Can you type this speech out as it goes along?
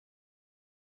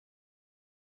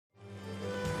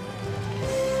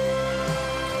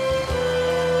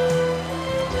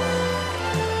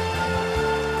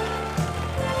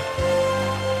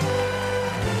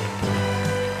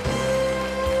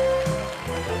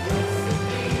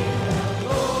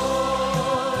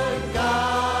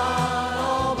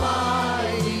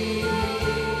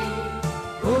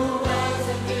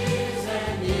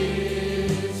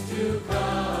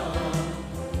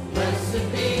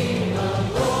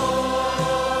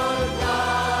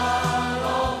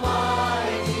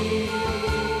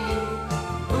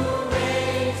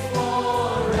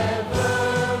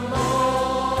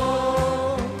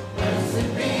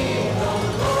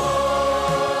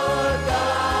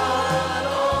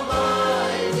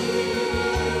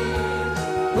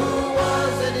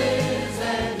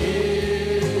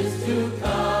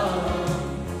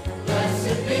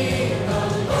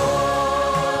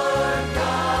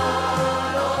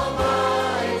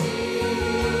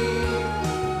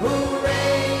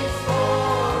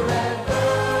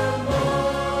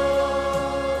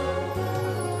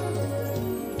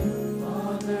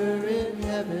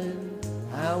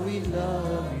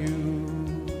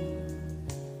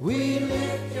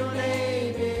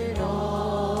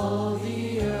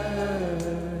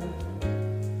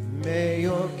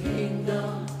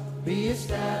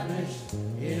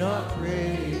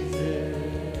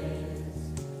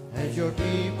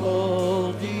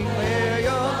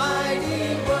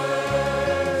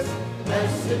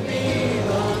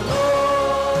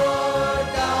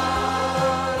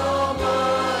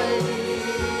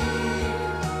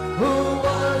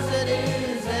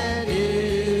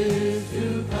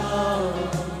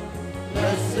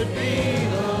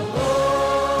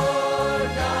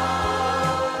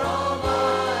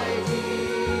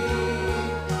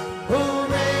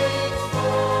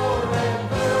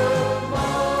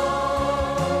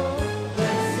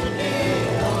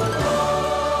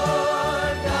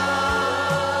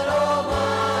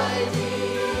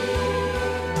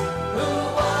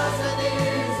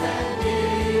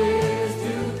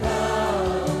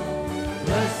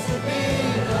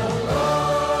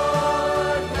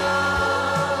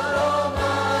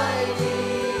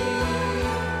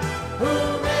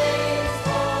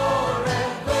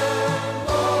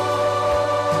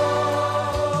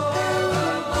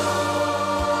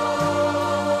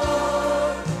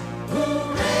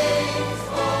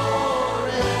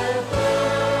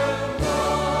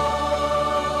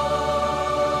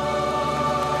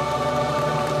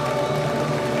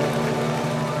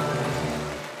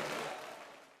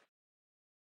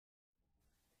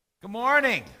Good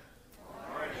morning.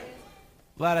 Good morning.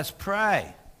 Let us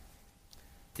pray.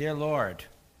 Dear Lord,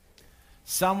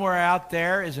 somewhere out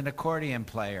there is an accordion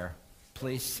player.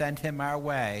 Please send him our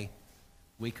way.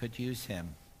 We could use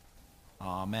him.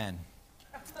 Amen.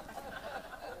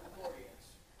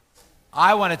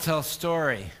 I want to tell a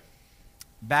story.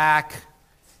 Back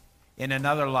in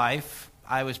another life,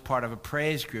 I was part of a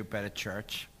praise group at a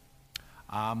church.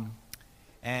 And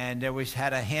there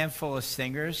had a handful of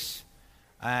singers.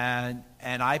 And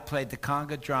I played the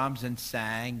conga drums and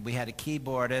sang. We had a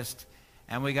keyboardist,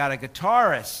 and we got a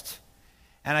guitarist.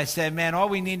 And I said, man, all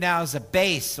we need now is a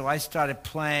bass. So I started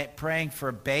praying for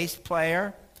a bass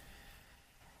player,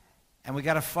 and we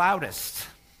got a flautist.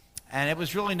 And it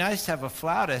was really nice to have a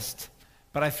flautist,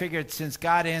 but I figured since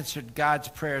God answered God's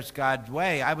prayers God's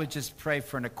way, I would just pray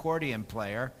for an accordion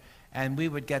player, and we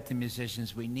would get the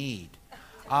musicians we need.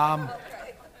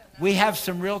 We have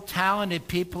some real talented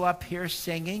people up here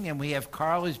singing, and we have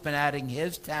Carl who's been adding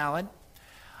his talent.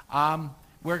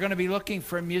 We're going to be looking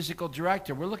for a musical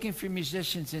director. We're looking for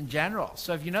musicians in general.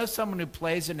 So if you know someone who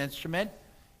plays an instrument,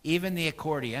 even the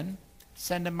accordion,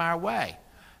 send them our way.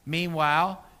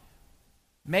 Meanwhile,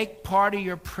 make part of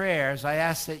your prayers, I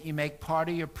ask that you make part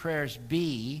of your prayers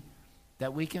be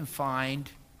that we can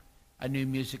find a new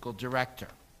musical director.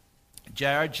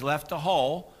 George left a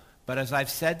hole, but as I've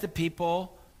said to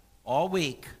people all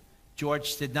week,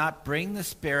 George did not bring the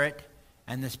Spirit,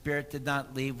 and the Spirit did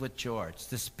not leave with George.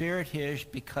 The Spirit here is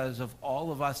because of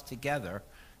all of us together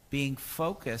being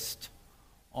focused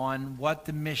on what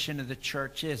the mission of the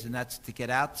church is, and that's to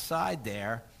get outside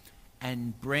there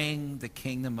and bring the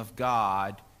kingdom of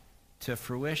God to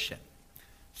fruition.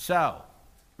 So,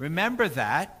 remember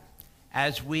that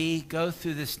as we go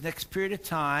through this next period of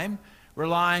time,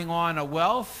 relying on a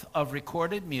wealth of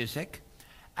recorded music.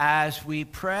 As we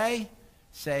pray,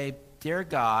 say, Dear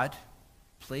God,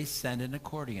 please send an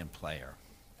accordion player.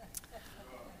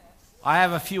 I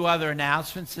have a few other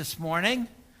announcements this morning.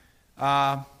 Do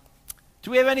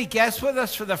we have any guests with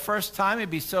us for the first time? It'd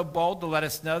be so bold to let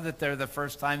us know that they're the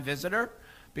first-time visitor,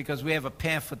 because we have a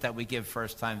pamphlet that we give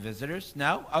first-time visitors.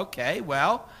 No? Okay,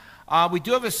 well, we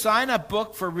do have a sign-up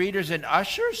book for readers and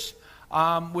ushers.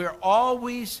 We're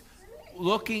always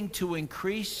looking to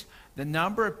increase the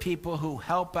number of people who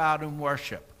help out in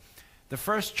worship. The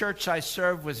first church I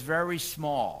served was very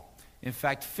small. In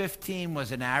fact, 15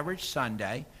 was an average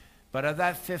Sunday, but of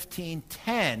that 15,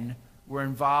 10 were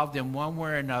involved in one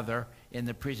way or another in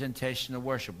the presentation of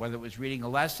worship, whether it was reading a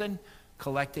lesson,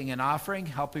 collecting an offering,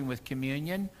 helping with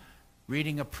communion,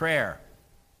 reading a prayer.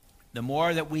 The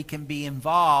more that we can be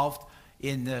involved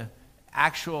in the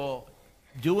actual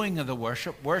doing of the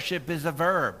worship is a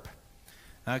verb.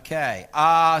 Okay,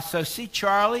 so see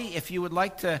Charlie if you would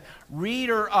like to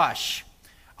read or ush.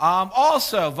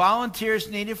 Also, volunteers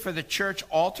needed for the church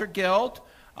altar guild.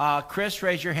 Chris,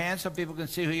 raise your hand so people can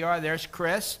see who you are. There's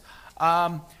Chris.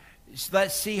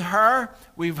 Let's see her.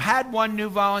 We've had one new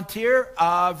volunteer.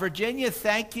 Virginia,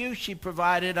 thank you. She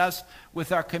provided us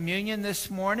with our communion this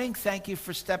morning. Thank you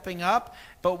for stepping up.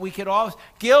 But we could all,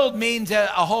 guild means a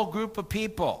whole group of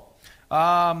people.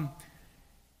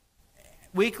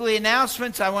 Weekly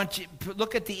announcements, I want you to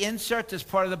look at the insert as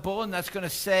part of the bulletin. That's going to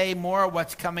say more of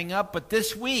what's coming up. But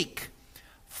this week,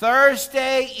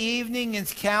 Thursday evening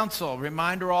is council.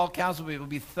 Reminder all council, it will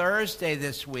be Thursday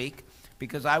this week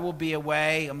because I will be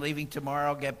away. I'm leaving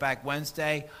tomorrow, get back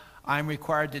Wednesday. I'm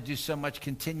required to do so much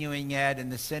continuing ed, and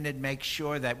the Synod makes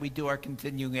sure that we do our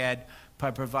continuing ed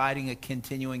by providing a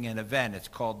continuing ed event. It's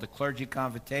called the Clergy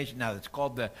Convocation. Now, it's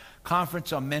called the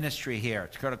Conference on Ministry here.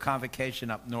 It's called a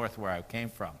convocation up north where I came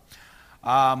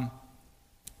from.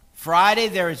 Friday,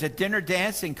 there is a dinner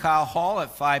dance in Kyle Hall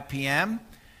at 5 p.m.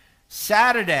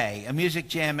 Saturday, a music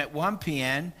jam at 1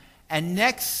 p.m. And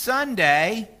next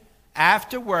Sunday,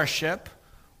 after worship,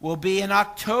 will be an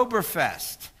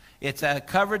Oktoberfest. It's a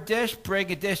covered dish,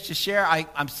 bring a dish to share.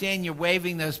 I'm seeing you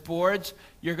waving those boards.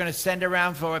 You're going to send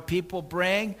around for what people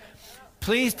bring.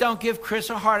 Please don't give Chris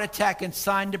a heart attack and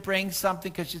sign to bring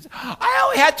something because she's, I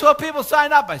only had 12 people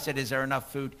sign up. I said, is there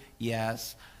enough food?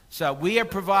 Yes. So we are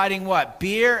providing what?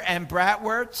 Beer and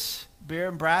bratwursts? Beer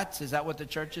and brats? Is that what the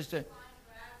church is doing?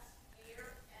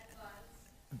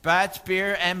 Brats,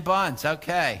 beer, and buns.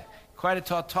 Okay. Quite a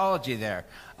tautology there.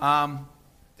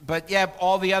 But yeah,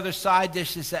 all the other side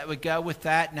dishes that would go with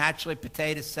that, naturally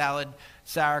potato salad,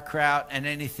 sauerkraut, and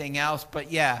anything else.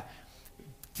 But yeah,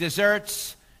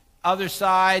 desserts, other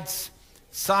sides,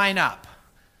 sign up.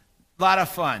 A lot of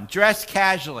fun. Dress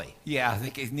casually. Yeah, I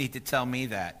think you need to tell me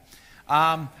that.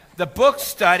 The book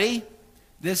study,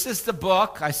 this is the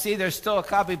book. I see there's still a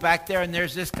copy back there, and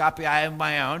there's this copy. I have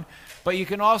my own. But you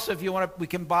can also, if you want to, we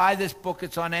can buy this book.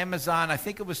 It's on Amazon. I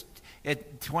think it was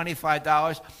at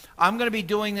 $25. I'm going to be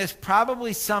doing this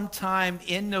probably sometime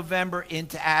in November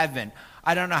into Advent.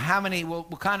 I don't know how many, we'll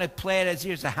kind of play it as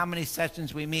years of how many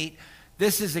sessions we meet.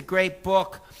 This is a great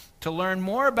book to learn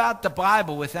more about the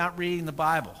Bible without reading the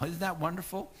Bible. Isn't that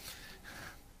wonderful?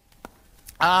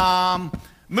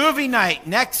 Movie night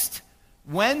next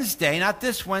Wednesday, not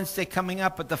this Wednesday coming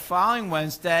up, but the following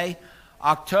Wednesday,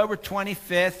 October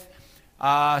 25th,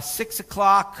 6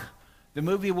 o'clock. The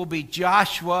movie will be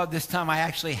Joshua. This time I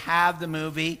actually have the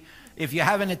movie. If you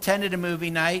haven't attended a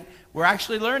movie night, we're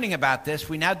actually learning about this.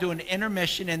 We now do an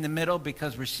intermission in the middle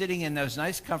because we're sitting in those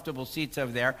nice, comfortable seats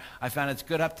over there. I found it's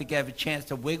good up to give a chance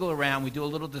to wiggle around. We do a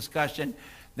little discussion,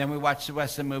 then we watch the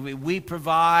rest of the movie. We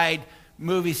provide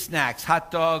movie snacks,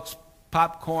 hot dogs,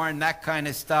 popcorn, that kind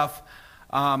of stuff.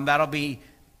 That'll be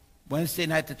Wednesday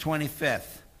night the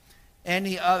 25th.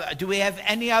 Do we have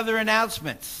any other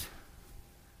announcements?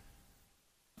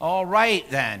 All right,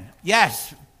 then.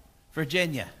 Yes,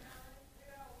 Virginia.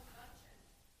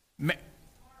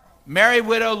 Merry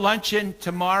Widow Luncheon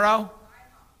tomorrow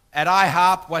at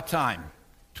IHOP. What time?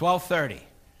 12:30.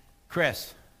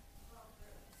 Chris?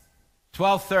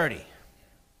 12:30.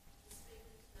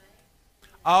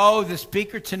 Oh, the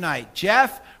speaker tonight.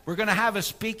 Jeff, we're going to have a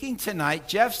speaking tonight.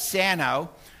 Jeff Sano,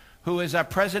 who is our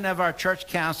president of our church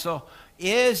council,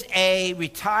 is a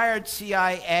retired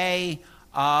CIA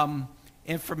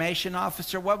information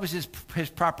officer. What was his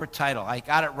proper title? I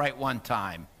got it right one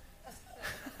time.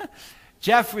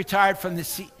 Jeff retired from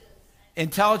the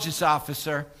intelligence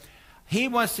officer. He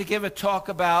wants to give a talk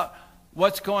about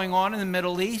what's going on in the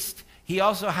Middle East. He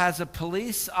also has a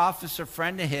police officer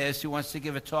friend of his who wants to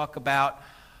give a talk about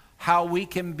how we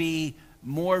can be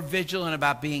more vigilant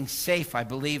about being safe, I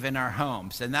believe, in our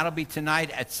homes. And that'll be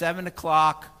tonight at 7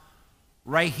 o'clock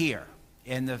right here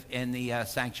in the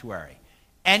sanctuary.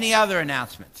 Any other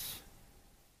announcements?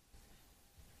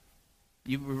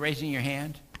 You were raising your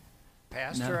hand?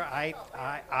 Pastor,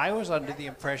 no. I was under the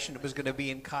impression it was going to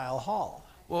be in Kyle Hall.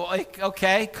 Well,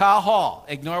 okay, Kyle Hall.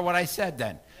 Ignore what I said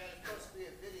then. Yeah, it's supposed to be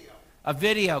a video. A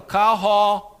video. Kyle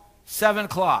Hall, 7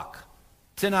 o'clock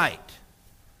tonight.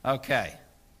 Okay.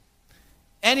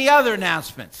 Any other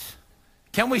announcements?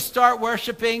 Can we start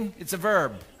worshiping? It's a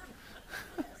verb.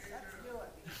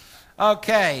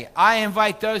 Okay. I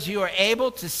invite those of you who are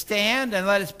able to stand and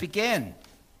let us begin.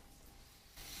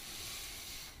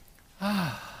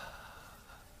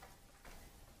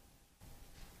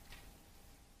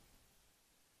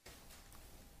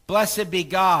 Blessed be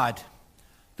God,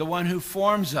 the one who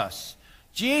forms us,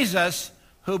 Jesus,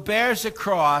 who bears the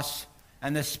cross,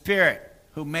 and the Spirit,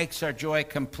 who makes our joy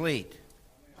complete.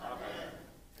 Amen.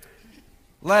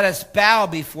 Let us bow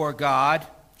before God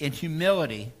in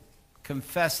humility,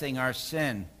 confessing our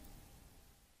sin.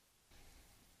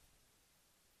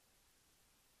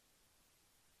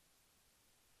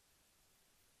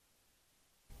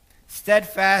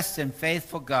 Steadfast and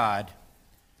faithful God,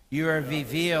 you have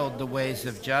revealed the ways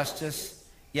of justice,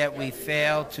 yet we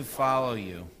fail to follow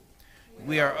you.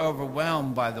 We are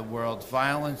overwhelmed by the world's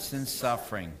violence and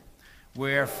suffering.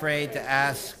 We are afraid to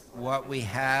ask what we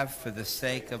have for the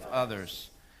sake of others.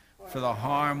 For the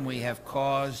harm we have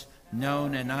caused,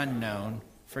 known and unknown,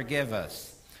 forgive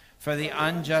us. For the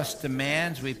unjust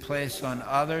demands we place on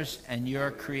others and your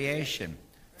creation,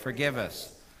 forgive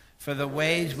us. For the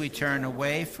ways we turn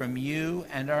away from you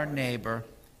and our neighbor,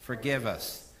 forgive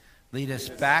us. Lead us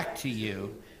back to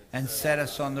you and set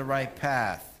us on the right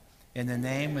path. In the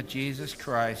name of Jesus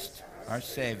Christ, our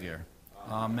Savior.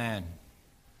 Amen.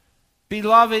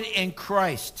 Beloved in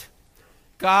Christ,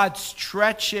 God's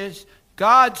justice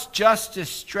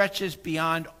stretches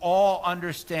beyond all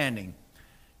understanding.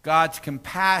 God's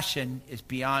compassion is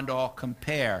beyond all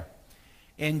compare.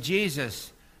 In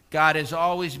Jesus, God is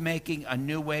always making a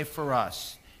new way for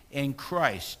us. In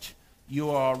Christ,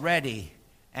 you are already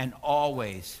and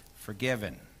always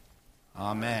forgiven.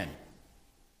 Amen.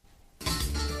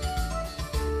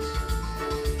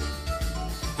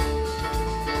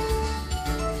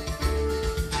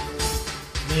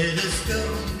 Let us go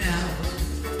now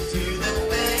to the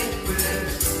banquet,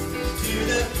 to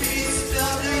the feast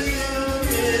of the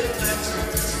universe.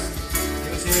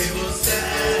 The table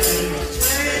set and the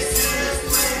places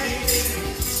waiting.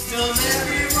 Come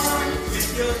everyone with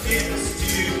your gifts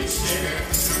to share.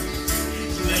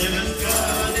 Let us go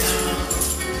now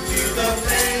to the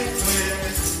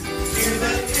banquet, to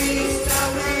the feast of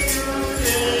the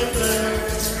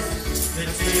universe. The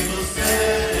table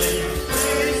set and the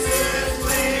places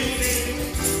waiting.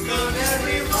 Come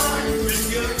everyone with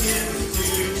your gifts to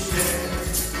share.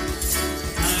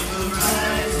 I will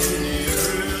rise in the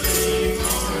early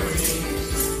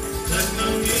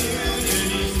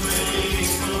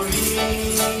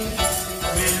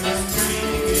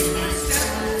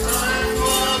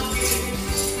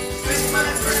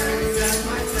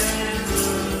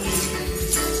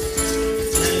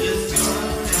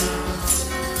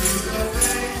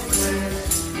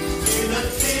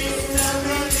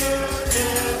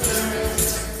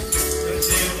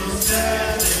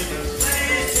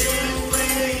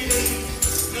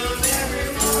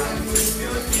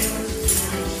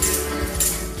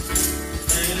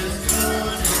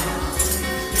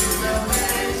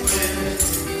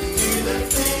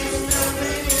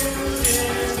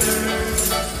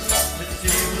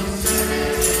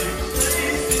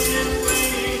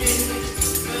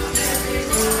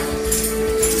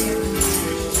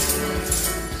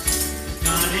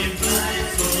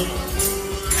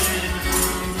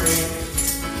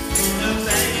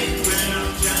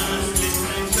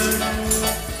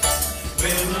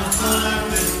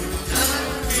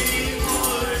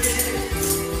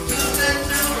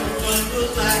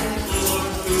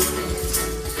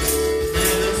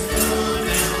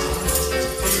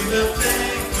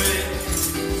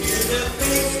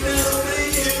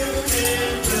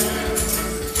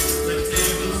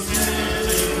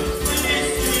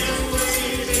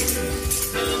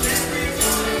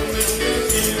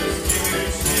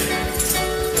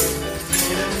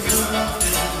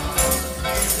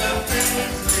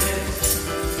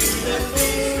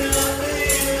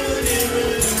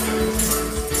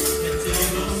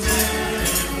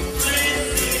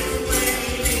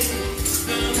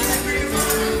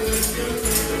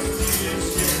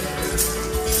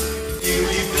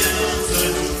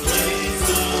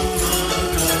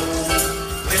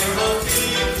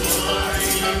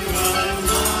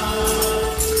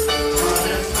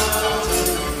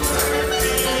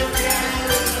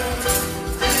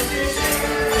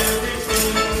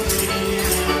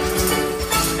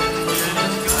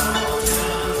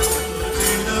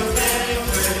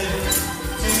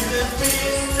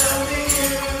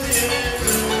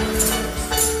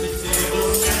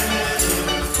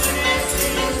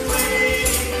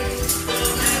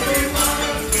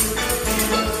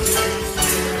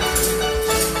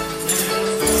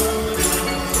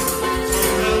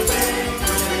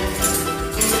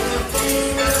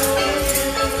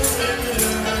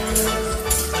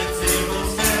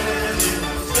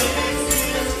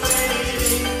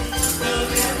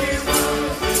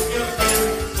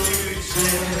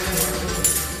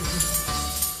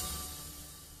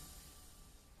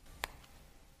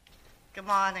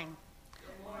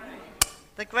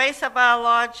grace of our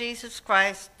Lord Jesus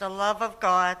Christ, the love of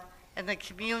God, and the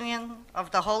communion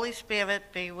of the Holy Spirit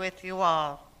be with you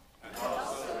all. And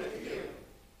also with you.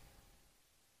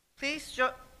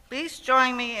 Please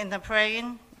join me in the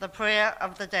prayer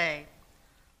of the day.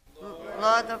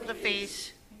 Lord of the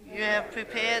feast, you have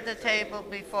prepared the table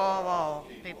before all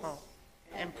people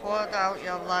and poured out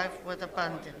your life with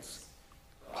abundance.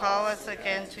 Call us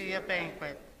again to your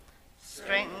banquet.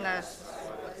 Strengthen us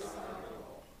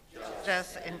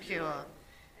just and pure,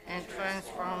 and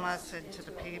transform us into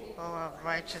the people of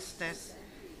righteousness.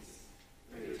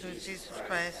 Through Jesus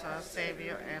Christ, our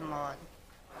Savior and Lord.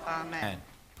 Amen.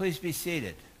 Please be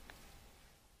seated.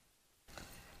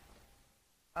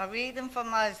 A reading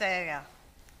from Isaiah.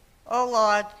 O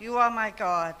Lord, you are my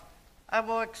God. I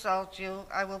will exalt you.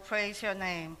 I will praise your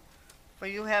name, for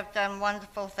you have done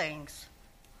wonderful things.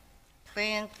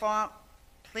 Plans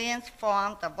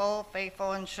formed of old,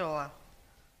 faithful and sure.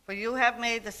 For you have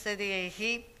made the city a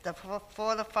heap, the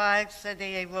fortified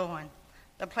city a ruin.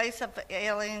 The place of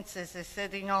aliens is a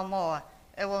city no more.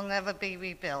 It will never be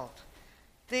rebuilt.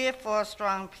 Therefore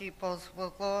strong peoples will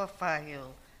glorify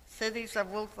you. Cities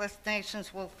of ruthless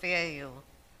nations will fear you.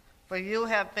 For you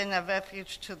have been a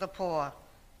refuge to the poor,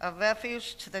 a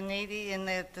refuge to the needy in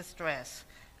their distress,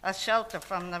 a shelter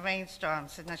from the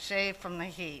rainstorms and a shade from the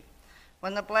heat.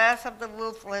 When the blast of the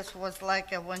ruthless was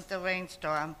like a winter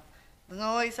rainstorm, the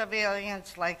noise of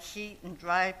aliens like heat and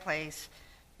dry place,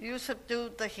 you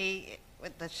subdued the heat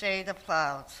with the shade of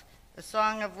clouds. The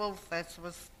song of ruthless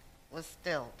was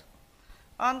stilled.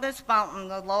 On this mountain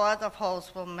the Lord of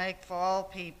hosts will make for all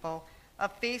people a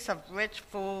feast of rich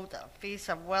food, a feast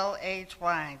of well-aged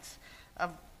wines,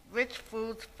 of rich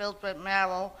foods filled with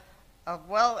marrow, of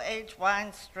well-aged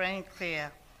wines strained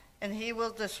clear. And he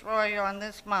will destroy on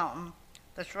this mountain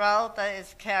the shroud that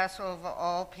is cast over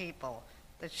all people,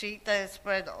 the sheet that is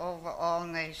spread over all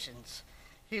nations.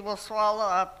 He will swallow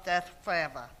up death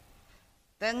forever.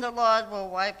 Then the Lord will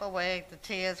wipe away the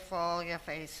tears for all your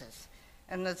faces,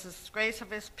 and the disgrace of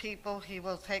his people he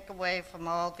will take away from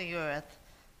all the earth,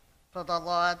 for the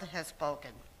Lord has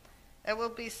spoken. It will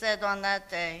be said on that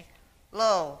day,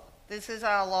 Lo, this is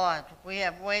our Lord. We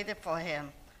have waited for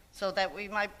him, so that we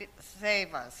might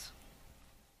save us.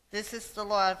 This is the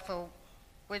Lord for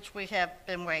which we have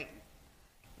been waiting.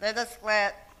 Let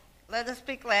us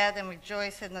be glad and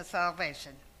rejoice in the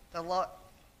salvation. The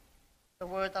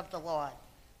word of the Lord.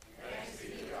 Thanks be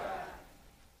to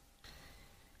God.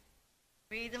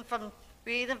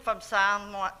 Reading from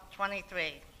Psalm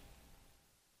 23.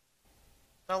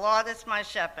 The Lord is my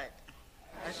shepherd.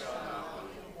 I shall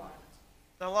not want.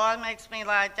 The Lord makes me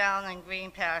lie down in green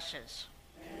pastures.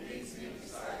 And leads me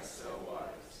beside still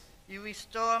waters. You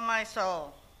restore my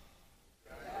soul.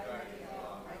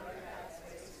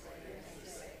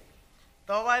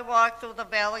 Though I walk through the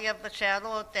valley of the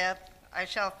shadow of death, I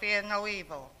shall fear no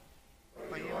evil.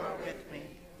 For you are with me,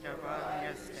 your rod and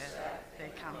your staff, they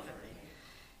comfort me.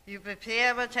 You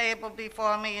prepare a table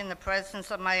before me in the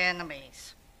presence of my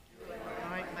enemies. You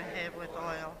anoint my head with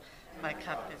oil, my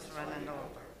cup is running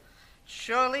over.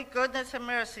 Surely goodness and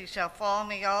mercy shall follow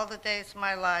me all the days of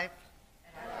my life,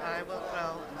 and I will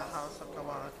dwell in the house of the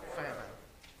Lord forever.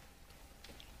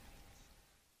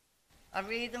 A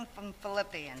reading from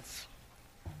Philippians.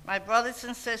 My brothers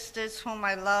and sisters, whom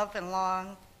I love and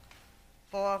long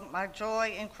for, my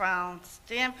joy and crown,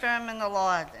 stand firm in the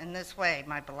Lord in this way,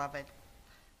 my beloved.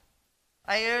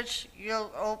 I urge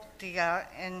Euodia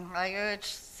and I urge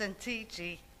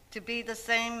Syntyche to be the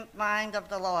same mind of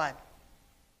the Lord,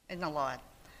 in the Lord.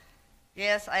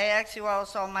 Yes, I ask you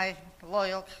also, my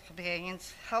loyal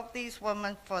companions, help these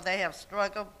women, for they have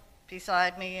struggled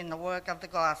beside me in the work of the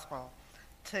gospel,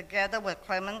 together with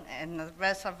Clement and the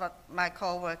rest of my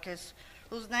co-workers,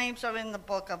 whose names are in the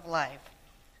book of life.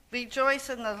 Rejoice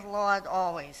in the Lord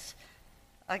always.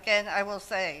 Again, I will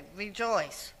say,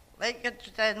 rejoice. Let your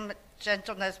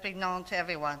gentleness be known to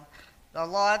everyone. The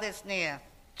Lord is near.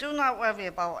 Do not worry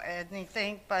about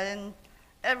anything, but in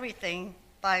everything,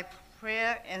 by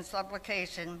prayer and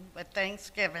supplication with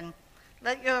thanksgiving,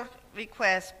 let your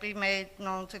requests be made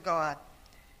known to God.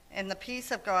 And the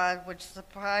peace of God, which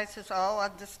surpasses all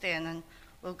understanding,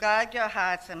 will guide your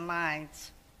hearts and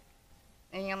minds,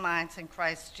 in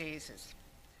Christ Jesus.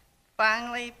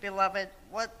 Finally, beloved,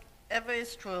 whatever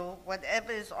is true,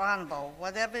 whatever is honorable,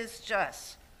 whatever is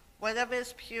just, whatever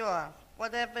is pure,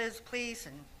 whatever is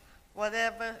pleasing,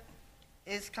 whatever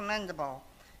is commendable,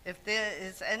 if there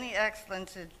is any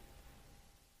excellence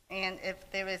and if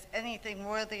there is anything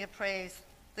worthy of praise,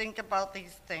 think about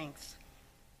these things.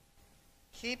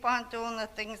 Keep on doing the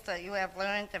things that you have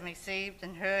learned and received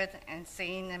and heard and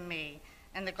seen in me,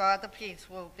 and the God of peace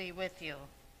will be with you.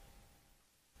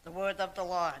 word of the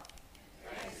Lord.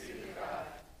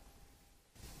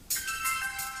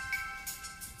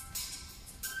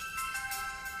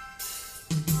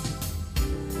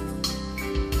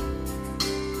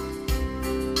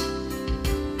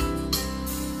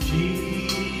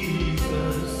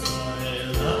 Jesus,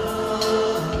 I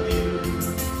love you.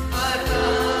 I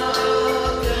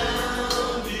bow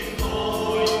down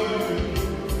before you.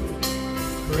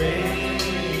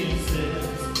 Praises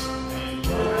and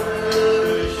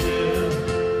worship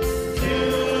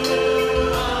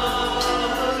to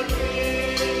our King.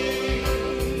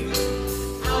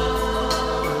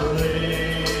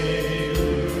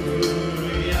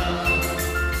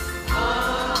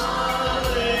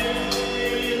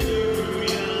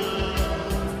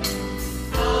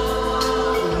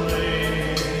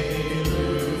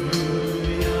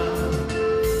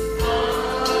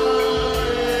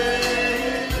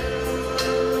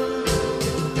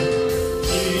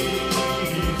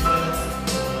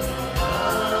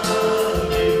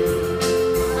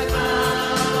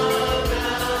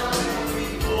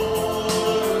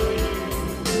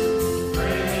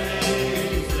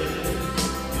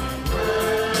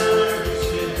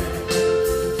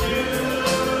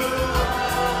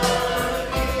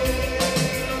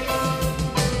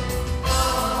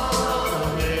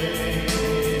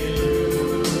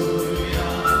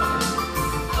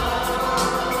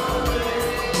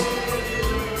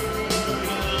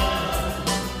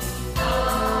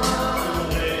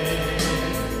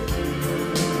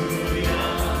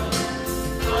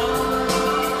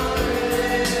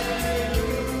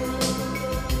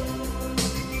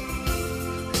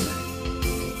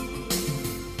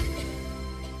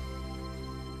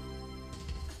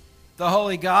 The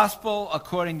Holy Gospel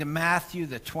according to Matthew,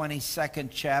 the 22nd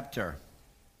chapter.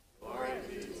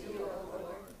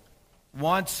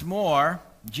 Once more,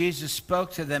 Jesus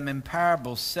spoke to them in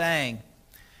parables, saying,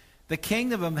 "The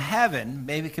kingdom of heaven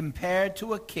may be compared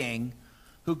to a king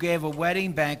who gave a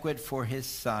wedding banquet for his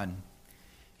son.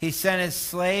 He sent his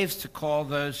slaves to call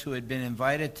those who had been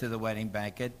invited to the wedding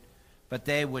banquet, but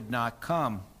they would not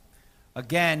come.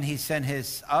 Again, he sent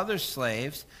his other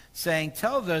slaves, saying,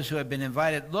 'Tell those who have been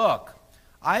invited, look,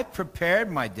 I prepared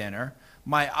my dinner.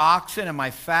 My oxen and my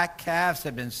fat calves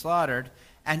have been slaughtered,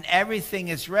 and everything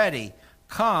is ready.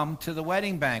 Come to the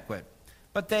wedding banquet.'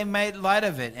 But they made light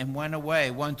of it and went away,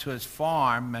 one to his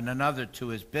farm and another to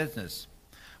his business,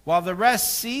 while the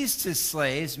rest seized his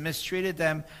slaves, mistreated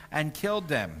them, and killed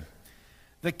them.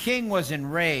 The king was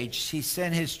enraged. He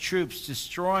sent his troops,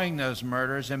 destroying those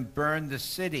murders, and burned the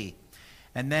city.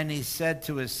 And then he said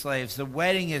to his slaves, 'The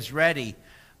wedding is ready,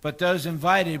 but those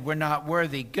invited were not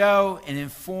worthy. Go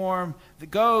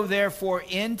therefore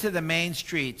into the main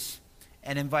streets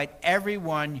and invite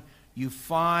everyone you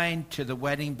find to the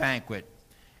wedding banquet.'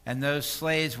 And those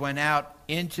slaves went out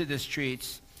into the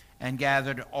streets and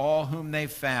gathered all whom they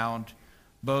found,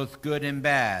 both good and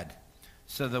bad.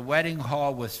 So the wedding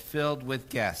hall was filled with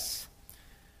guests.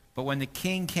 But when the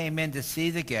king came in to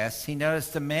see the guests, he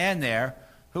noticed a man there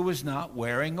who was not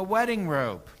wearing a wedding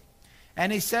robe.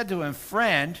 And he said to him,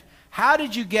 'Friend, how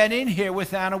did you get in here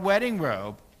without a wedding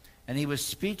robe?' And he was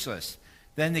speechless.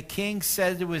 Then the king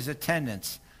said to his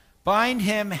attendants, 'Bind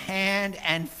him hand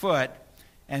and foot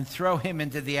and throw him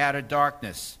into the outer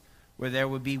darkness, where there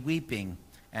will be weeping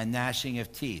and gnashing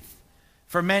of teeth.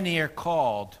 For many are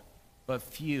called, but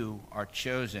few are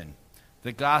chosen.'"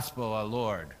 The gospel of our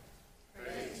Lord.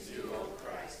 Praise to you, O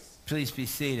Christ. Please be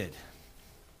seated.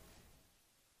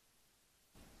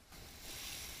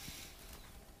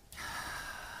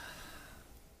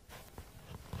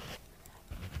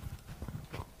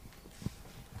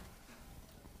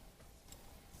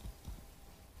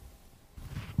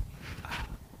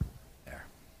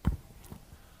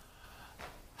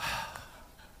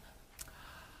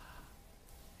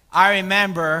 I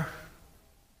remember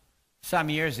some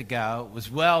years ago, it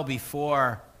was well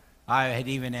before I had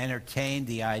even entertained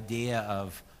the idea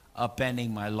of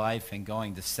upending my life and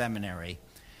going to seminary.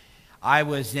 I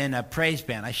was in a praise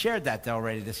band. I shared that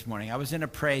already this morning. I was in a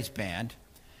praise band,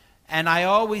 and I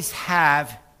always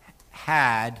have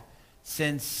had,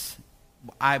 since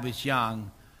I was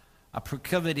young, a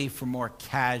proclivity for more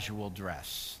casual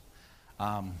dress.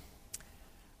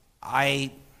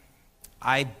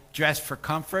 I dress for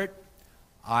comfort.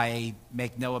 I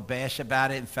make no abash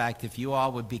about it. In fact, if you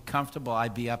all would be comfortable,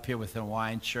 I'd be up here with a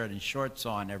Hawaiian shirt and shorts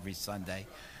on every Sunday.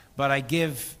 But I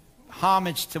give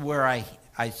homage to where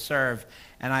I serve,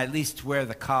 and I at least wear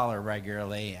the collar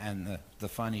regularly and the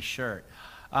funny shirt.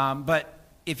 But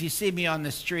if you see me on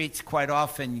the streets, quite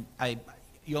often,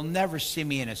 you'll never see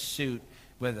me in a suit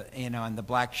with, and the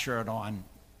black shirt on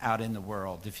out in the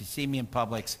world. If you see me in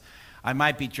Publix, I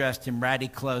might be dressed in ratty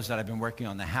clothes that I've been working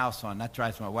on the house on. That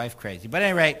drives my wife crazy. But at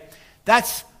any rate,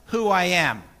 that's who I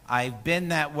am. I've been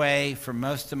that way for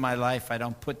most of my life. I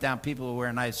don't put down people who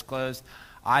wear nice clothes.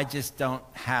 I just don't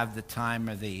have the time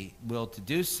or the will to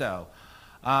do so.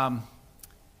 And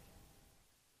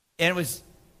it was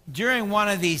during one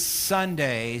of these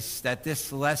Sundays that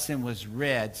this lesson was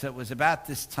read, so it was about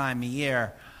this time of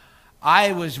year.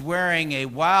 I was wearing a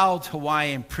wild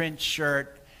Hawaiian print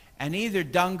shirt and either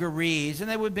dungarees, and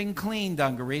they would have been clean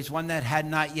dungarees, one that had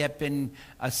not yet been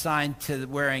assigned to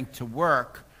wearing to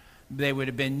work. They would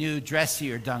have been new,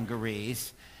 dressier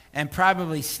dungarees, and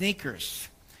probably sneakers.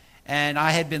 And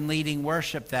I had been leading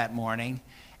worship that morning,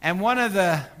 and one of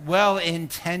the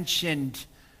well-intentioned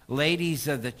ladies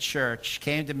of the church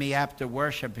came to me after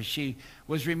worship, and she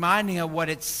was reminding of what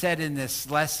it said in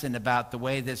this lesson about the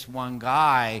way this one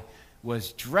guy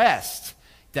was dressed,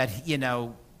 that, you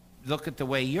know, look at the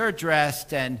way you're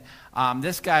dressed, and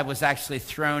this guy was actually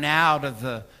thrown out of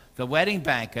the wedding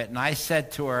banquet. And I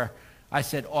said to her, I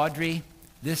said, Audrey,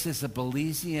 this is a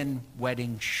Belizean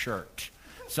wedding shirt.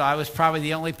 So I was probably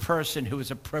the only person who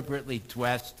was appropriately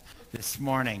dressed this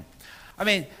morning. I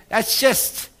mean, that's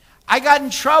just, I got in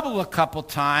trouble a couple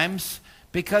times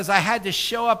because I had to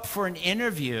show up for an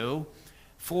interview.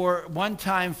 For one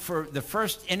time, for the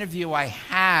first interview I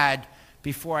had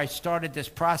before I started this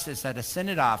process at a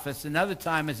synod office. Another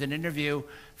time as an interview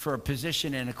for a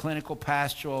position in a clinical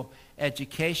pastoral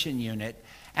education unit.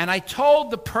 And I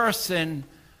told the person,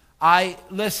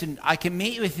 listen, I can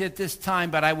meet with you at this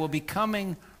time, but I will be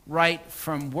coming right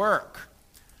from work.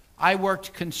 I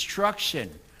worked construction.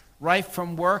 Right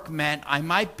from work meant I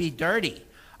might be dirty.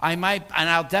 And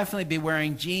I'll definitely be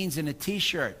wearing jeans and a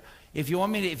t-shirt. If you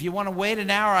want to wait an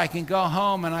hour, I can go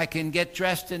home and I can get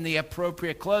dressed in the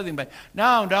appropriate clothing. But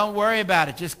no, don't worry about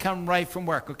it. Just come right from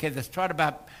work. Okay, this thought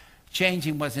about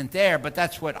changing wasn't there, but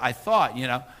that's what I thought, you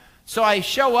know. So I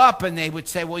show up and they would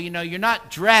say, well, you know, you're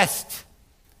not dressed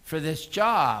for this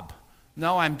job.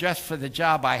 No, I'm dressed for the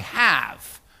job I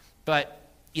have. But,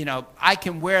 you know, I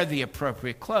can wear the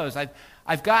appropriate clothes.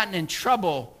 I've gotten in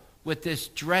trouble with this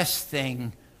dress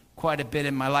thing quite a bit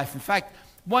in my life. In fact,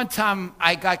 one time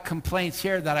I got complaints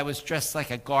here that I was dressed like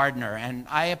a gardener, and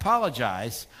I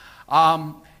apologize.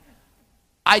 I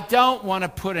don't want to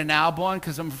put an album on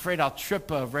because I'm afraid I'll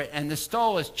trip over it, and the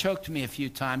stole has choked me a few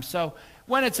times. So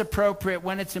when it's appropriate,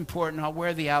 when it's important, I'll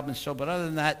wear the album stole. But other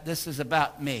than that, this is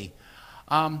about me.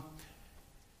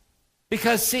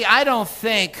 Because, see, I don't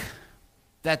think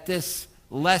that this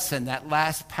lesson, that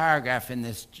last paragraph in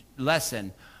this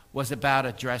lesson, was about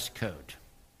a dress code.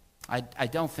 I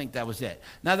don't think that was it.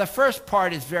 Now, the first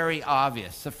part is very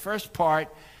obvious. The first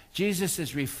part, Jesus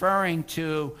is referring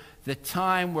to the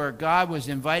time where God was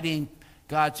inviting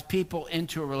God's people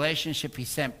into a relationship. He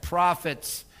sent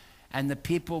prophets, and the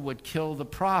people would kill the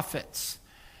prophets.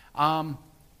 And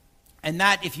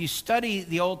that, if you study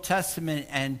the Old Testament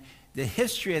and the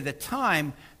history of the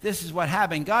time, this is what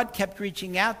happened. God kept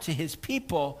reaching out to his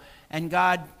people, and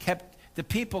the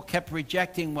people kept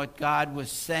rejecting what God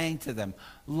was saying to them.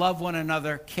 Love one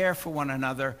another, care for one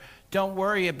another. Don't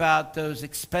worry about those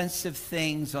expensive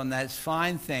things on those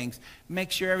fine things.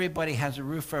 Make sure everybody has a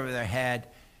roof over their head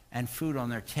and food on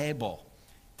their table.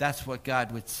 That's what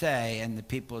God would say, and the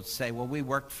people would say, well, we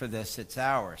worked for this, it's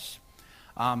ours.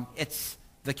 It's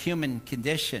the human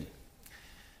condition.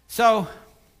 So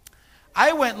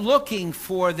I went looking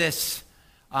for this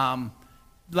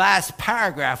last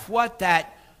paragraph, what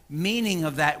that meaning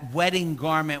of that wedding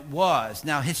garment was.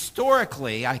 Now,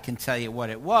 historically, I can tell you what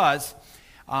it was.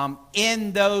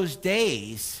 In those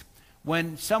days,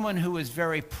 when someone who was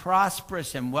very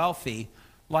prosperous and wealthy,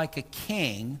 like a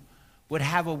king, would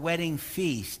have a wedding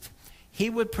feast, he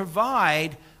would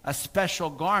provide a special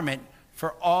garment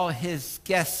for all his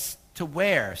guests to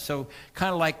wear. So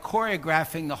kind of like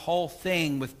choreographing the whole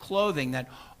thing with clothing that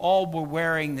all were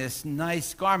wearing this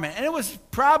nice garment. And it was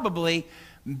probably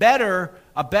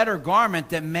a better garment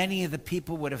than many of the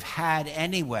people would have had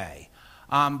anyway,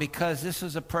 because this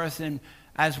was a person,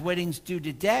 as weddings do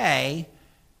today,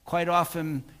 quite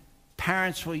often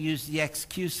parents will use the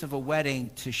excuse of a wedding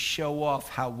to show off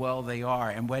how well they are,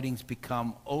 and weddings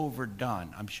become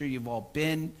overdone. I'm sure you've all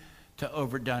been to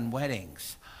overdone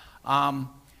weddings.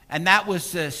 And that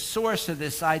was the source of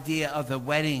this idea of the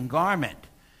wedding garment.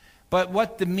 But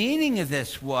what the meaning of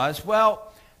this was,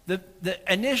 well, the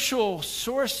initial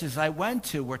sources I went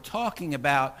to were talking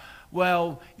about,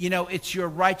 well, you know, it's your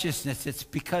righteousness. It's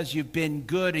because you've been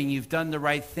good and you've done the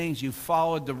right things. You've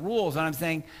followed the rules. And I'm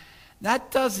saying,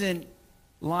 that doesn't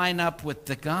line up with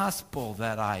the gospel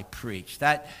that I preach.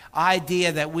 That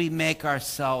idea that we make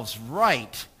ourselves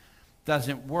right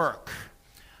doesn't work.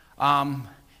 And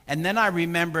then I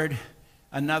remembered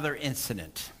another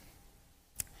incident.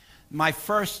 My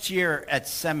first year at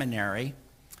seminary,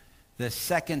 the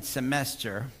second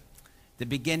semester, the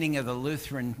beginning of the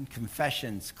Lutheran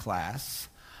Confessions class,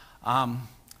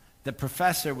 the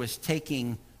professor was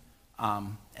taking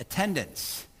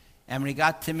attendance. And when he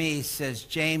got to me, he says,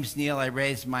 James, Neal, I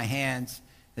raised my hands.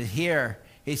 Here.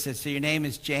 He said, so your name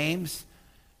is James?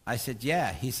 I said,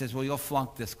 yeah. He says, well, you'll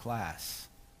flunk this class.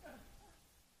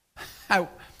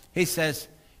 He says,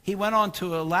 he went on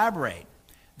to elaborate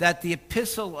that the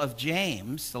epistle of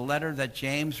James, the letter that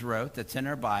James wrote that's in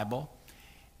our Bible,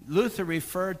 Luther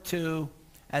referred to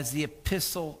as the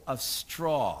epistle of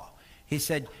straw. He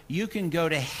said, you can go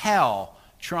to hell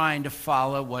trying to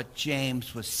follow what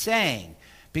James was saying,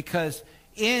 because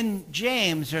in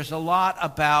James there's a lot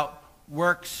about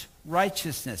works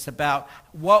righteousness, about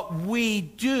what we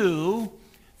do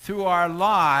through our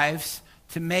lives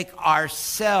to make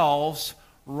ourselves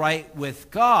right with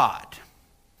God.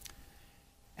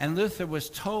 And Luther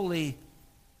was totally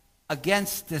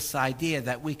against this idea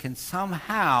that we can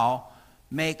somehow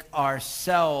make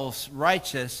ourselves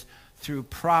righteous through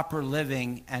proper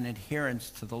living and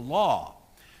adherence to the law.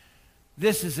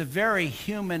 This is a very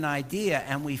human idea,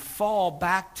 and we fall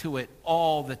back to it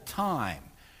all the time.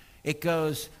 It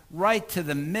goes right to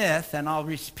the myth, and I'll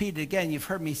repeat it again. You've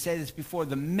heard me say this before,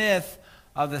 the myth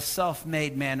of the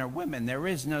self-made man or woman. There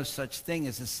is no such thing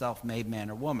as a self-made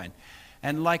man or woman.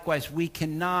 And likewise, we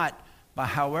cannot, by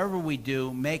however we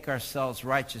do, make ourselves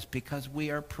righteous because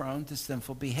we are prone to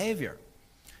sinful behavior.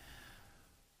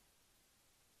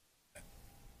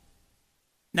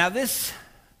 Now, this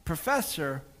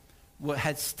professor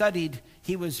had studied,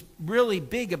 he was really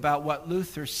big about what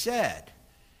Luther said.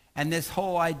 And this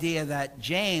whole idea that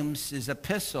James's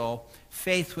epistle,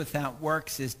 faith without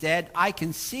works is dead, I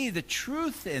can see the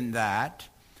truth in that,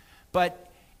 but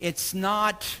it's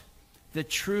not the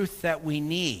truth that we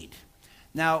need.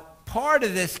 Now, part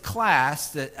of this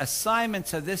class, the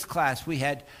assignments of this class, we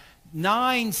had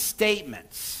 9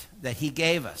 statements that he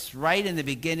gave us right in the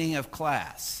beginning of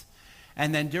class.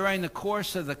 And then during the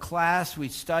course of the class, we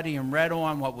studied and read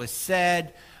on what was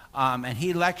said, and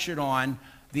he lectured on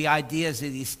the ideas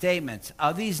of these statements.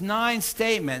 Of these 9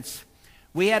 statements,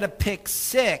 we had to pick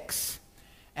 6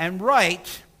 and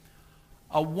write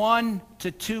a 1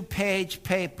 to 2 page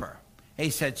paper. He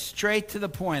said, straight to the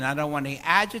point. I don't want any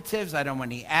adjectives. I don't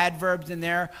want any adverbs in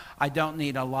there. I don't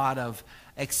need a lot of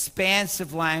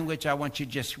expansive language. I want you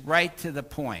just right to the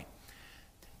point.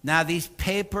 Now, these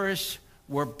papers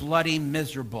were bloody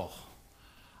miserable.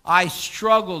 I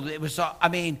struggled. It was,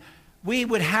 we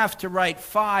would have to write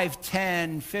 5,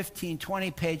 10, 15,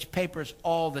 20-page papers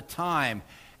all the time.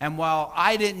 And while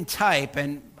I didn't type,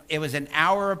 and it was an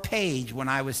hour a page when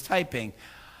I was typing,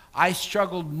 I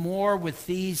struggled more with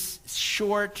these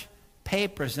short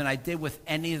papers than I did with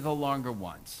any of the longer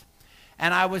ones.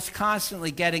 And I was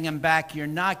constantly getting them back. You're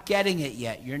not getting it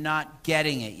yet. You're not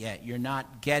getting it yet. You're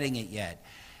not getting it yet.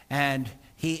 And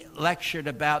he lectured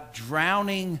about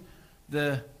drowning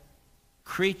the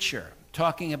creature,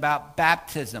 talking about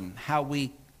baptism, how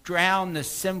we drown the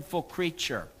sinful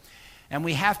creature. And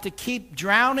we have to keep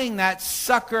drowning that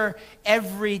sucker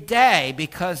every day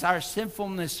because our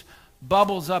sinfulness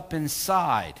bubbles up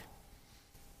inside.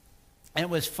 And it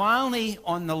was finally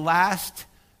on the last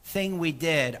thing we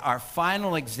did, our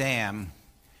final exam,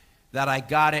 that I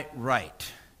got it right.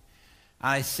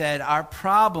 I said, our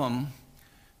problem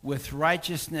with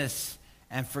righteousness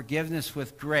and forgiveness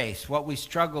with grace, what we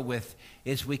struggle with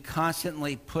is we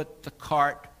constantly put the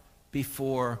cart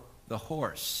before the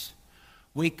horse.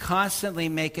 We constantly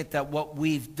make it that what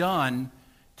we've done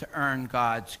to earn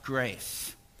God's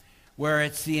grace, where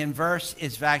it's the inverse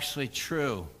is actually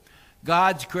true.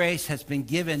 God's grace has been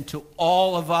given to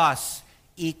all of us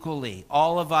equally,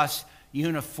 all of us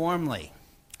uniformly.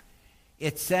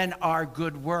 It's then our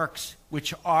good works,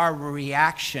 which are a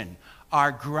reaction,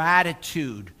 our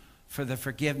gratitude for the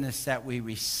forgiveness that we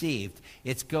received.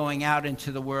 It's going out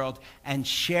into the world and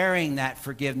sharing that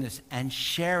forgiveness and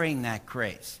sharing that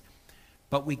grace.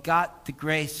 But we got the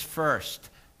grace first.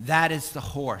 That is the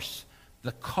horse.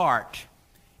 The cart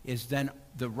is then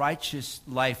the righteous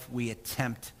life we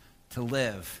attempt to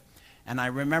live. And I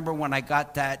remember when I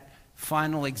got that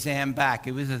final exam back,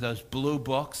 it was those blue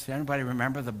books. Anybody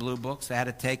remember the blue books I had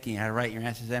to take and you had to write your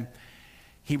answers in?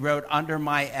 He wrote under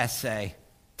my essay,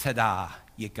 ta-da,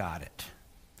 you got it.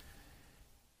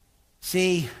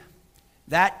 See,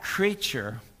 that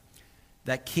creature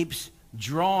that keeps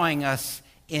drawing us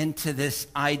into this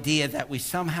idea that we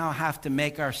somehow have to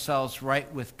make ourselves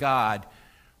right with God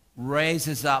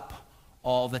raises up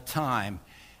all the time.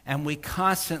 And we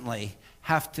constantly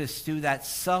have to do that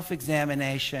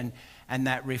self-examination and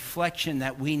that reflection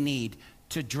that we need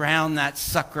to drown that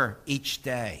sucker each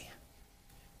day.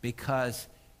 Because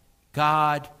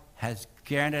God has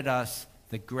granted us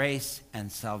the grace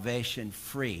and salvation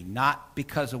free, not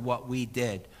because of what we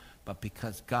did, but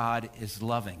because God is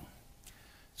loving.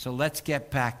 So let's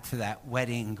get back to that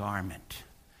wedding garment,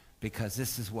 because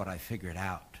this is what I figured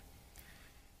out.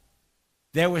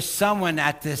 There was someone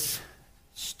at this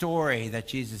story that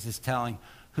Jesus is telling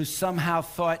who somehow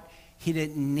thought he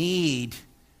didn't need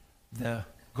the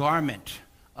garment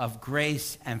of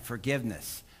grace and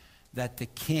forgiveness that the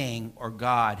King or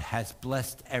God has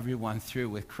blessed everyone through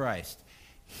with Christ.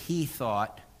 He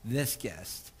thought, this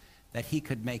guest, that he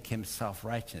could make himself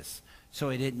righteous, so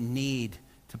he didn't need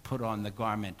to put on the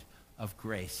garment of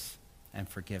grace and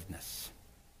forgiveness.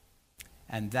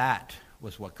 And that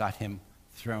was what got him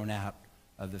thrown out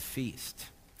of the feast.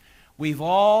 We've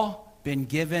all been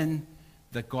given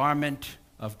the garment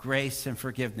of grace and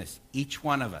forgiveness, each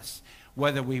one of us.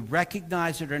 Whether we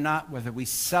recognize it or not, whether we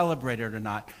celebrate it or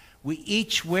not, we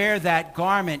each wear that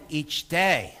garment each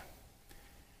day.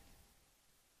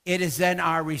 It is then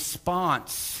our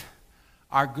response,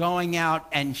 our going out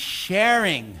and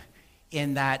sharing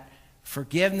in that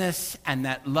forgiveness and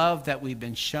that love that we've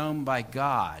been shown by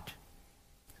God,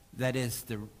 that is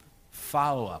the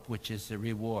follow-up, which is the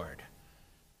reward.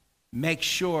 Make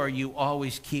sure you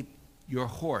always keep your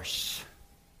horse,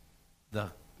 the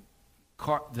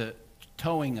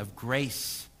towing of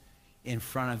grace, in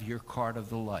front of your cart of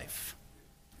the life.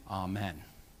 Amen.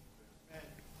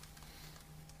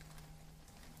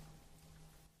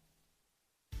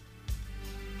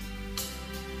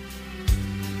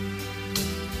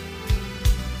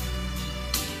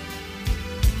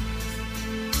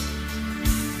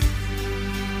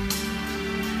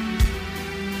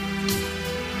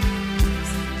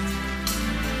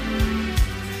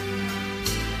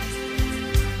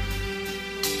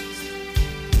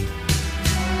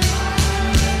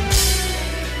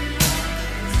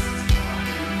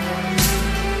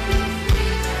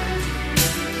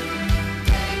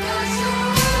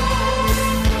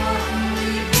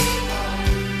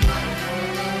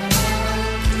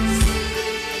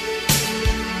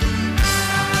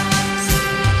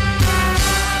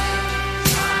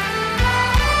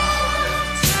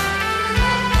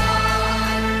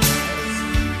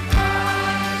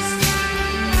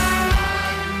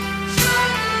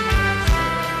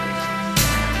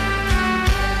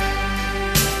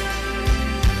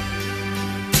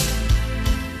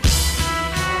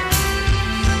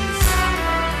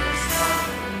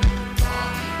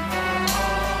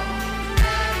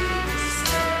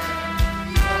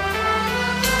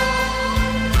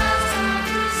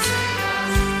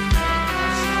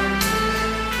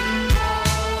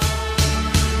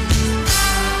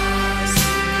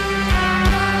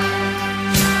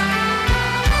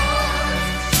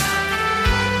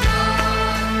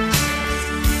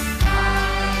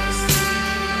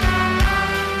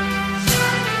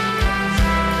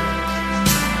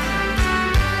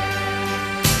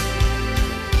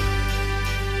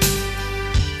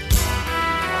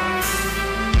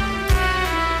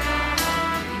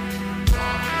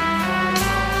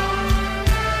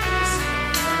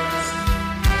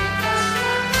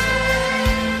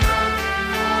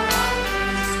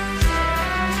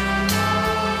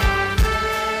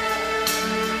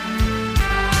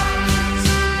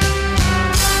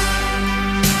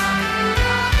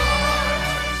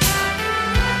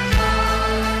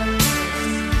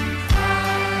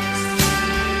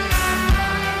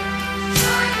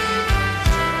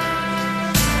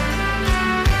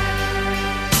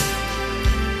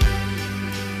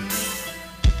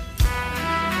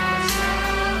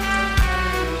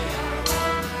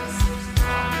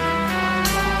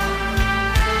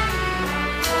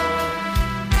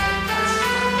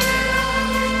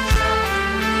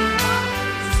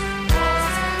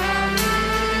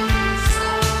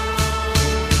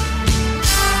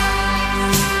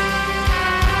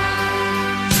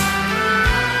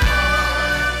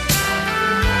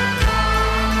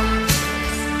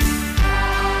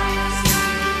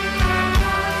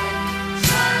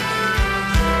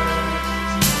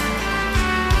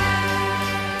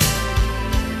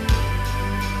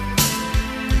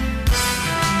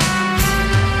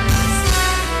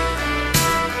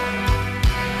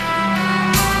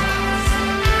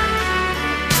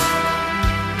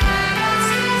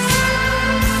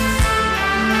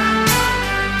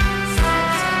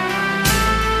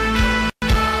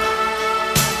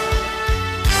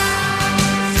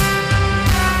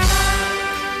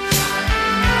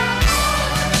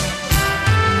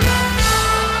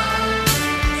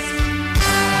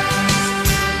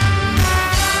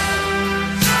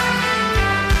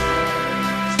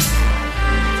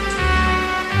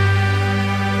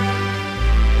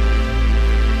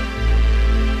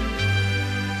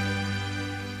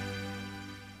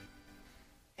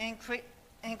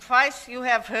 In Christ you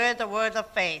have heard the word of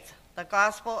faith, the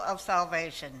gospel of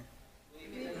salvation.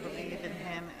 We believe in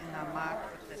him and are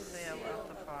marked with the seal of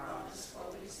the promise.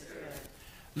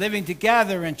 Living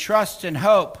together in trust and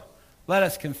hope, let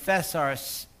us confess our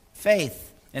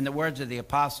faith in the words of the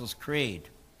Apostles' Creed.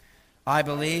 I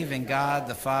believe in God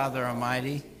the Father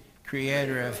Almighty,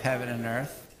 creator of heaven and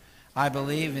earth. I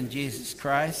believe in Jesus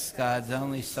Christ, God's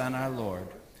only Son, our Lord,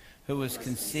 who was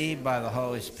conceived by the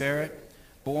Holy Spirit,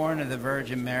 born of the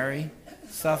Virgin Mary,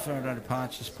 suffered under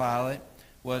Pontius Pilate,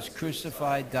 was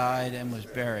crucified, died, and was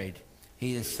buried.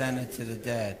 He ascended to the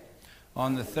dead.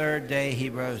 On the third day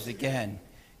he rose again.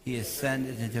 He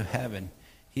ascended into heaven.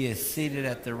 He is seated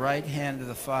at the right hand of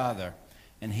the Father,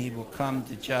 and he will come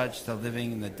to judge the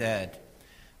living and the dead.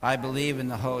 I believe in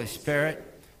the Holy Spirit,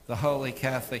 the Holy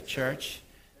Catholic Church,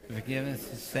 the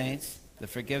forgiveness of saints, the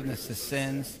forgiveness of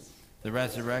sins, the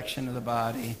resurrection of the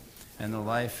body, and the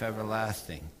life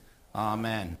everlasting.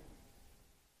 Amen.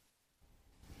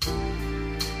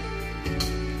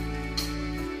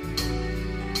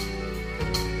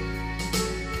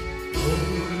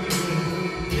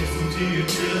 Listen to your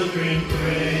children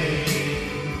pray.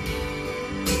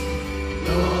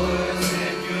 Lord,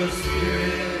 send your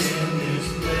spirit in this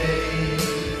place.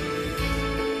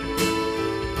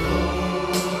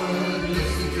 Lord,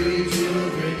 listen to your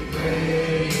children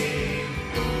pray.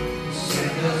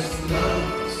 Send us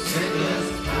love, send us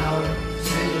power,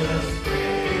 send us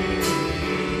praise.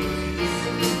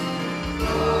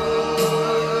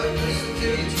 Lord, listen to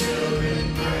your children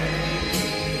pray.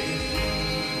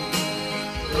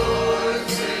 Lord,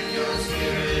 send your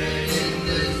spirit in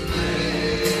this place.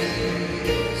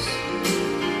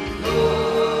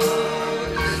 Lord,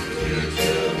 listen to your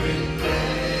children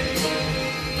pray.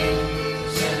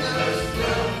 Send us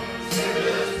love, send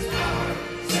us power,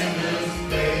 send us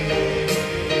praise.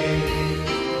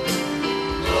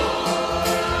 Lord,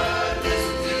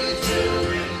 listen to your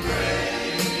children pray.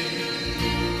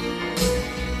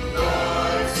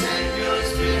 Lord, send your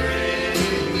spirit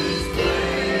in this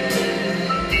place.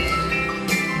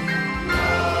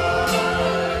 Lord,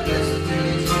 listen to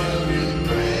your children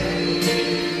pray.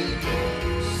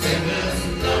 Send us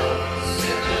love,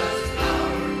 send us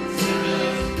power, send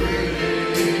us praise.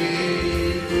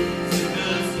 Send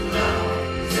us love,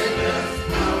 send us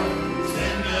power,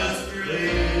 send us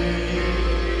praise.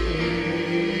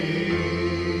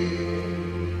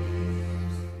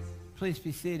 Please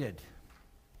be seated.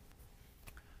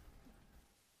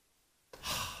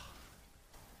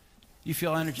 You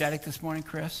feel energetic this morning,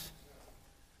 Chris?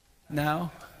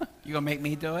 No? You gonna make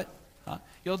me do it? Huh?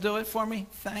 You'll do it for me?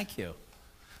 Thank you.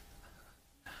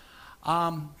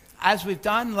 As we've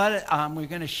done, we're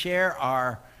going to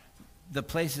share the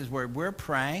places where we're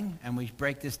praying, and we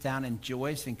break this down in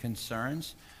joys and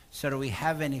concerns. So do we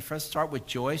have any, first start with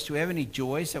joys. Do we have any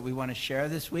joys that we want to share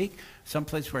this week?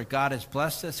 Someplace where God has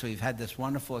blessed us, we've had this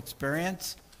wonderful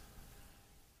experience?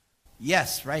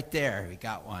 Yes, right there, we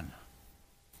got one.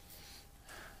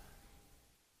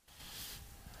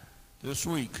 This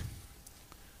week,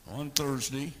 on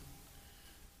Thursday,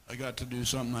 I got to do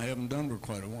something I haven't done for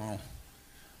quite a while.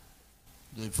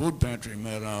 The food pantry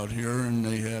met out here, and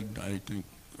they had, I think,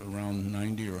 around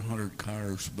 90 or 100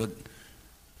 cars. But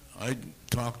I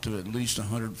talked to at least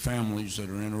 100 families that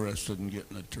are interested in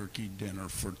getting a turkey dinner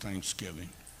for Thanksgiving.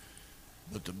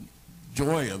 But the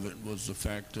joy of it was the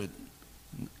fact that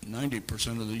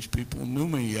 90% of these people knew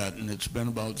me yet, and it's been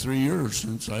about 3 years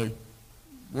since I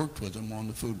worked with them on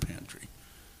the food pantry.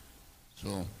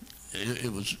 So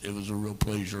it was a real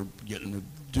pleasure getting to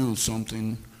do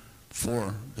something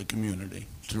for the community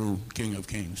through King of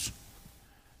Kings.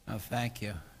 Oh, thank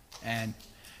you. And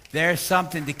there's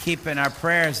something to keep in our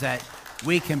prayers that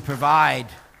we can provide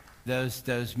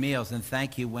those meals. And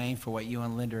thank you, Wayne, for what you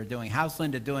and Linda are doing. How's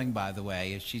Linda doing, by the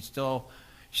way? Is she still,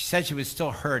 she said she was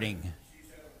still hurting.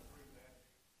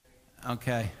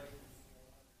 Okay.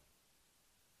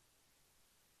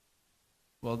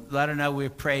 Well, let her know we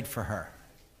prayed for her.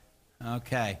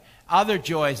 Okay. Other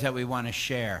joys that we want to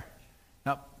share.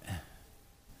 Nope.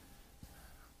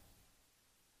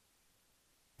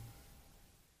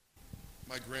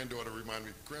 My granddaughter reminded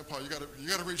me, Grandpa, you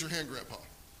gotta raise your hand, Grandpa.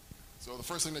 So the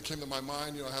first thing that came to my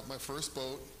mind, I have my first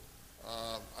boat.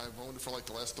 I've owned it for like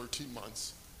the last 13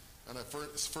 months. And I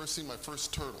first seen my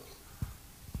first turtle.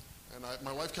 And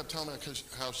my wife kept telling me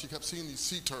how she kept seeing these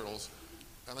sea turtles.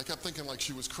 And I kept thinking like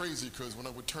she was crazy because when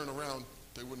I would turn around,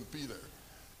 they wouldn't be there.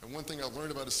 And one thing I've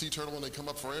learned about a sea turtle when they come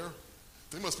up for air,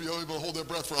 they must be able to hold their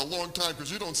breath for a long time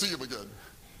because you don't see them again.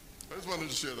 I just wanted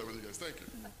to share that with you guys. Thank you.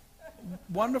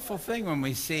 Wonderful thing when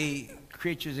we see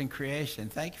creatures in creation.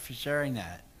 Thank you for sharing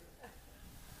that.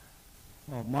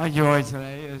 Well, my joy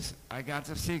today is I got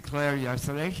to see Claire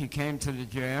yesterday. She came to the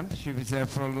jam. She was there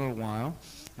for a little while,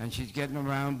 and she's getting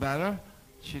around better.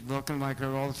 She's looking like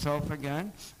her old self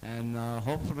again, and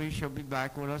hopefully she'll be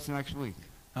back with us next week.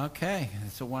 Okay,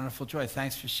 it's a wonderful joy.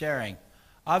 Thanks for sharing.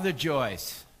 Other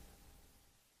joys?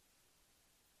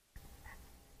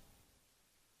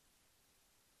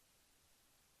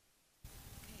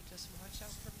 Just watch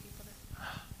out for people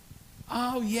that...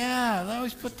 Oh, yeah. I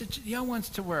always put the young ones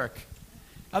to work.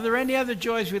 Are there any other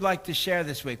joys we'd like to share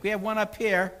this week? We have one up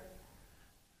here.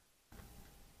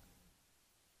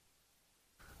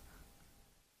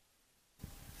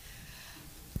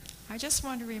 I just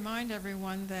want to remind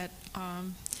everyone that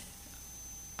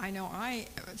I know I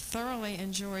thoroughly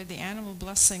enjoyed the animal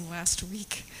blessing last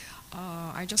week.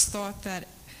 I just thought that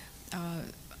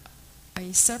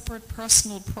a separate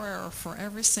personal prayer for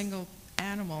every single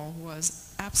animal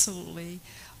was absolutely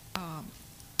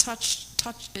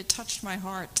it touched my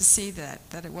heart to see that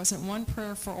it wasn't one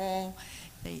prayer for all.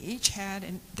 They each had,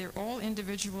 and they're all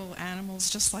individual animals,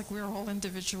 just like we're all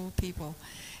individual people.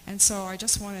 And so I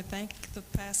just want to thank the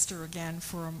pastor again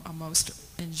for a most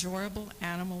enjoyable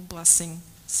animal blessing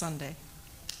Sunday.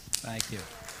 Thank you.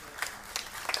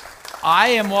 I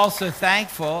am also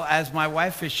thankful, as my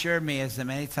wife assured me, as the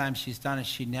many times she's done it,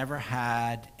 she never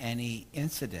had any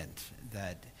incident,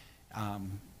 that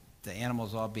the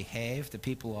animals all behaved, the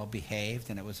people all behaved,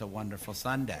 and it was a wonderful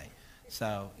Sunday.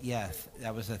 So, yes,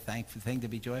 that was a thankful thing to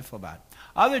be joyful about.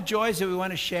 Other joys that we want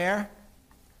to share?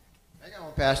 I got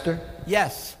one, Pastor.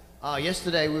 Yes.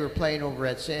 Yesterday we were playing over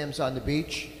at Sam's on the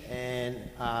beach, and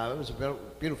it was a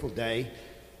beautiful day.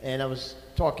 And I was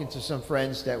talking to some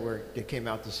friends that came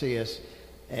out to see us,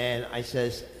 and I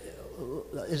says,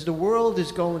 as the world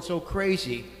is going so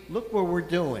crazy, look what we're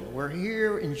doing. We're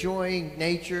here enjoying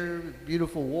nature,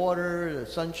 beautiful water, the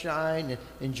sunshine, and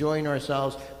enjoying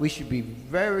ourselves. We should be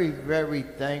very, very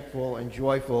thankful and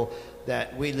joyful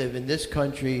that we live in this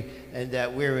country and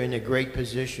that we're in a great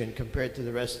position compared to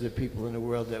the rest of the people in the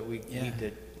world that we need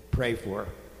to pray for.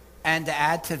 And to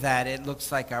add to that, it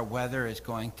looks like our weather is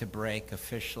going to break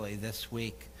officially this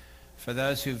week. For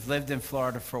those who've lived in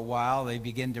Florida for a while, they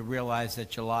begin to realize that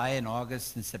July and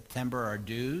August and September are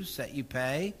dues that you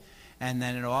pay. And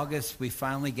then in August, we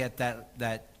finally get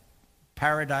that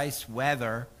paradise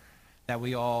weather that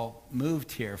we all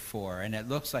moved here for. And it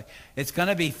looks like it's going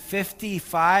to be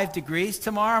 55 degrees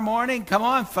tomorrow morning. Come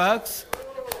on, folks.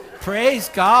 Praise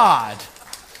God.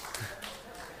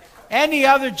 Any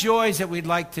other joys that we'd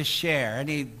like to share?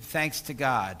 Any thanks to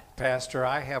God? Pastor,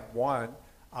 I have one.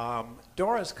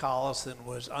 Doris Collison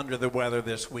was under the weather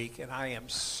this week, and I am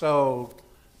so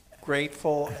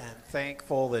grateful and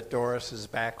thankful that Doris is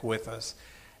back with us.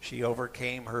 She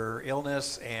overcame her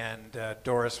illness, and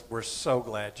Doris, we're so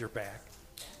glad you're back.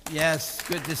 Yes,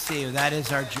 good to see you. That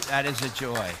is a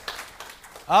joy.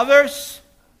 Others?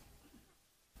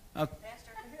 Okay.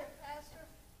 Pastor?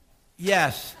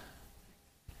 Yes.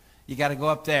 You got to go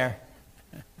up there.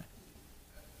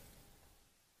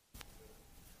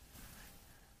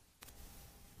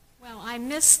 Well, I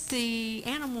missed the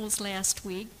animals last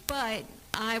week, but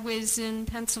I was in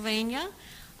Pennsylvania.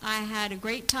 I had a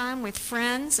great time with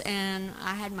friends, and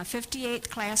I had my 58th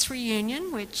class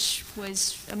reunion, which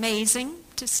was amazing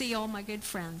to see all my good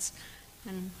friends.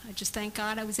 And I just thank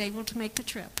God I was able to make the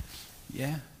trip.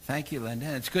 Yeah, thank you,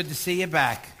 Linda. It's good to see you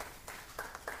back.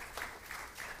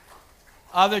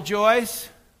 Other joys?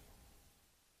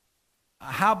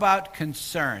 How about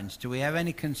concerns? Do we have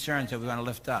any concerns that we want to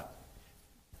lift up?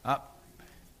 Up.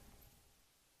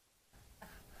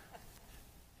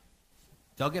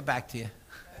 They'll get back to you.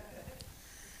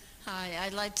 Hi,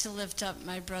 I'd like to lift up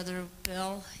my brother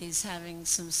Bill. He's having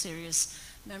some serious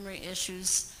memory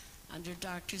issues under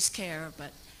doctor's care,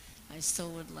 but I still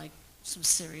would like some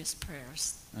serious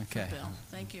prayers for Bill.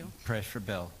 Thank you. Prayers for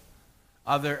Bill.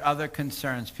 Other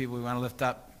concerns, people we want to lift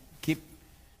up? I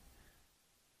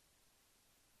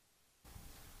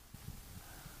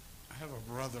have a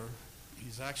brother.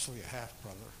 He's actually a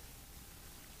half-brother.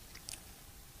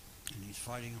 And he's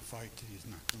fighting a fight that he's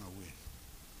not going to win.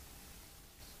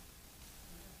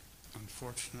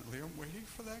 Unfortunately, I'm waiting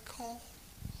for that call.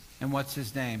 And what's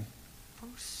his name?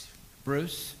 Bruce.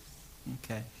 Bruce?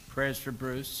 Okay. Prayers for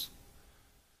Bruce.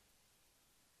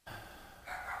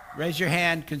 Raise your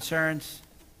hand, concerns.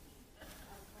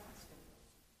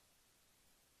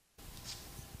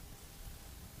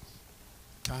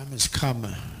 Time has come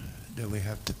that we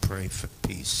have to pray for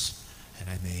peace. And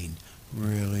I mean,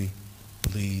 really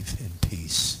believe in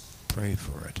peace. Pray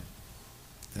for it.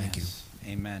 Thank you.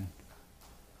 Amen.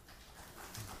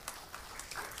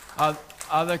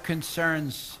 Other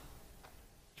concerns?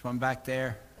 There's one back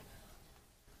there.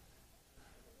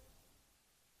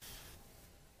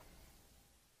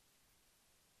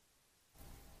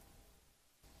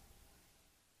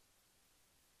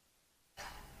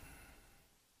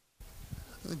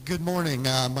 Good morning.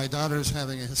 My daughter's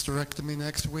having a hysterectomy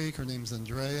next week. Her name's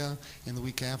Andrea. And the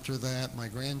week after that, my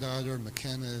granddaughter,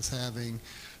 McKenna, is having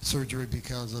surgery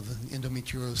because of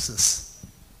endometriosis.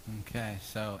 Okay,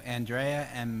 so Andrea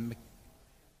and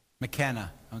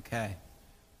McKenna. Okay.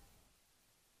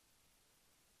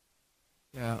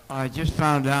 Yeah, I just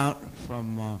found out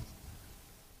from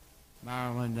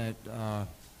Maryland that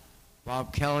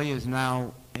Bob Kelly is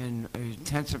now in an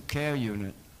intensive care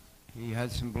unit. He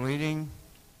had some bleeding,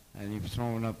 and he was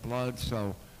throwing up blood,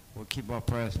 so we'll keep our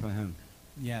prayers for him.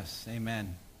 Yes,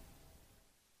 amen.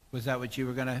 Was that what you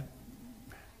were going to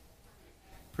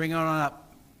bring on up?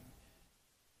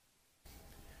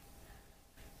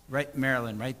 Right,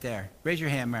 Marilyn, right there. Raise your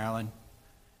hand, Marilyn.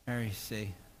 Mary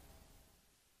C.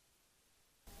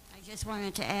 I just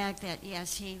wanted to add that,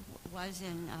 yes, he was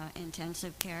in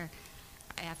intensive care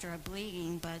after a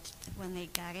bleeding, but when they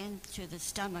got into the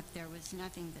stomach, there was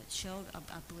nothing that showed a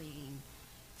bleeding.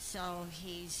 So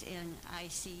he's in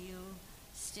ICU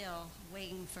still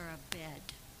waiting for a bed.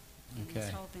 And Okay. he's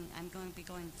hoping, I'm going to be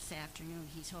going this afternoon,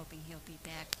 he's hoping he'll be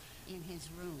back in his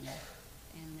room.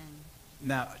 And then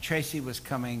Now, Tracy was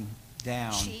coming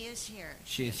down. she is here.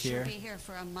 She is here? She'll be here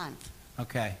for a month.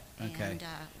 Okay, okay.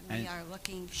 And we are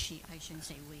looking, I shouldn't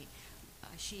say we,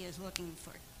 she is looking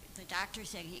for, the doctor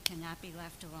said he cannot be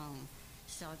left alone.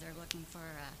 So they're looking for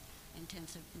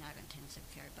intensive, not intensive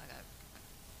care, but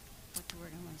what's the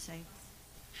word I want to say?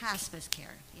 Hospice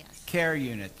care, yes. Care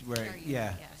unit, where, Care unit,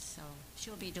 yeah. yes. So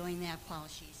she'll be doing that while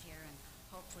she's here and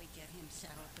hopefully get him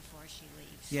settled before she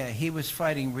leaves. Yeah, he was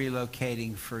fighting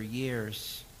relocating for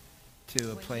years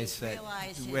to a When place he that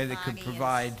realized his where they could body is-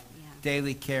 provide yeah.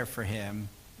 daily care for him,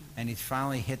 and he's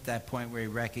finally hit that point where he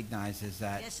recognizes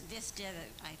that. This did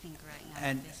it, I think, right now.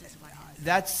 And This is what happened.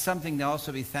 that's something to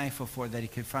also be thankful for, that he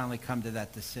could finally come to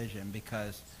that decision,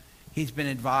 because he's been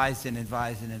advised and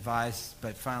advised and advised,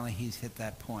 but finally he's hit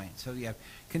that point. So yeah,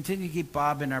 continue to keep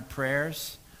Bob in our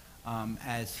prayers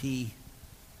as he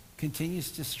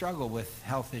continues to struggle with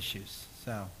health issues.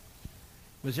 So,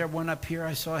 was there one up here?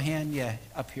 I saw a hand. Yeah,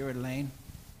 up here, Elaine.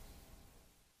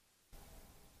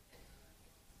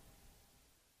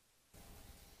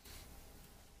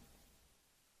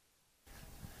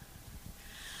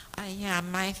 Yeah,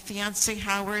 my fiance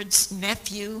Howard's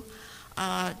nephew,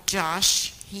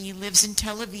 Josh, he lives in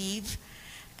Tel Aviv,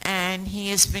 and he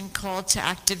has been called to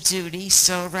active duty.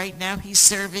 So right now he's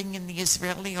serving in the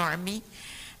Israeli army,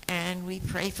 and we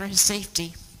pray for his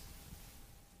safety.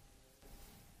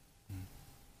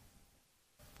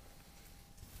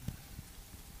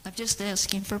 I'm just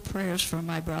asking for prayers for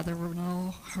my brother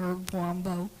Renaud Herb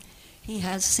Wombo. He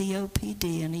has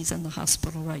COPD and he's in the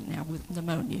hospital right now with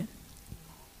pneumonia.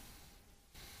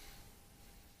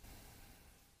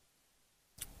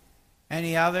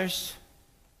 Any others?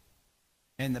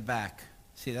 In the back.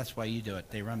 See, that's why you do it.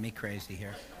 They run me crazy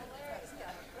here.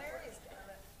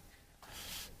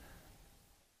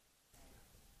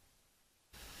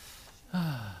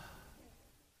 I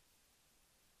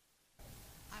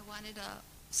wanted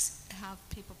to have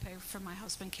people pray for my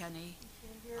husband Kenny.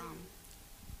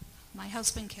 My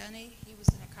husband Kenny, he was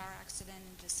in a car accident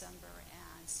in December,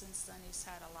 and since then he's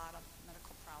had a lot of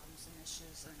medical problems and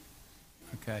issues. And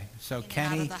Okay, so in and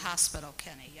Kenny. out of the hospital,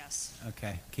 Kenny, yes.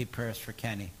 Okay, keep prayers for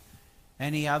Kenny.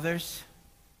 Any others?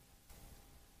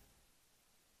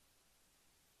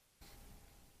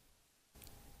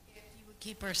 If you would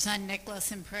keep our son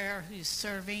Nicholas in prayer, who's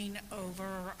serving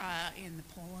over in the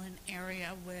Poland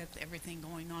area with everything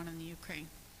going on in the Ukraine.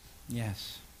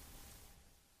 Yes.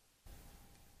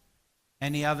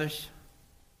 Any others?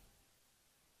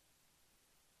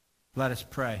 Let us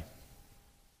pray.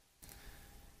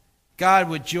 God,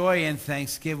 with joy and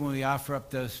thanksgiving, we offer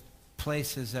up those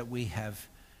places that we have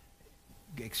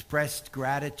expressed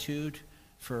gratitude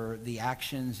for the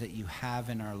actions that you have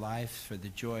in our life, for the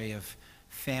joy of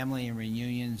family and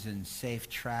reunions and safe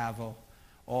travel,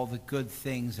 all the good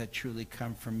things that truly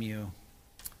come from you.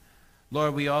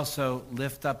 Lord, we also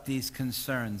lift up these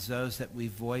concerns, those that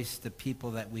we've voiced, the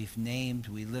people that we've named,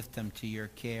 we lift them to your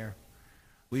care.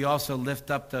 We also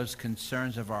lift up those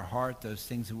concerns of our heart, those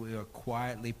things that we are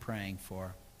quietly praying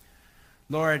for.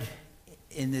 Lord,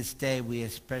 in this day we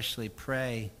especially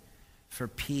pray for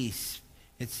peace.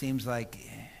 It seems like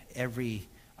every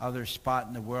other spot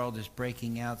in the world is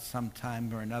breaking out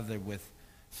sometime or another with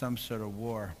some sort of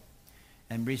war.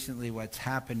 And recently what's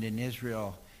happened in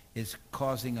Israel is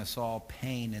causing us all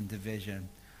pain and division.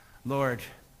 Lord,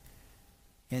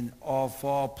 in all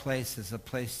places, a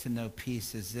place to know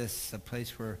peace is this, a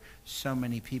place where so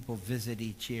many people visit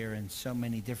each year and so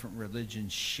many different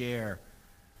religions share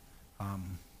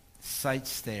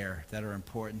sites there that are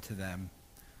important to them.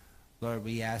 Lord,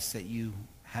 we ask that you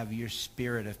have your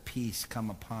spirit of peace come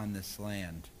upon this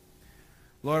land.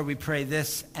 Lord, we pray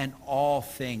this and all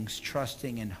things,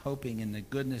 trusting and hoping in the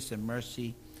goodness and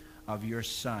mercy of your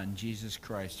Son, Jesus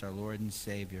Christ, our Lord and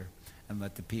Savior. And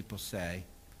let the people say,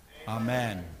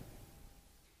 Amen.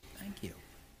 Thank you.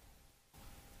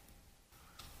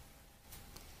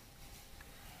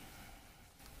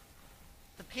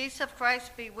 The peace of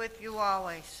Christ be with you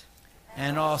always.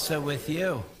 And also with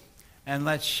you. And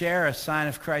let's share a sign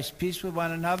of Christ's peace with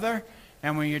one another.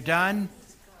 And when you're done,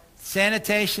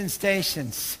 sanitation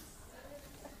stations.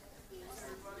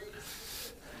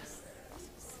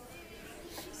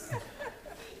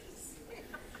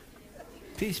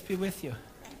 Peace be with you.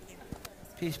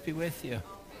 Peace be with you.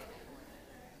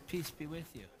 Peace be with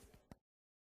you.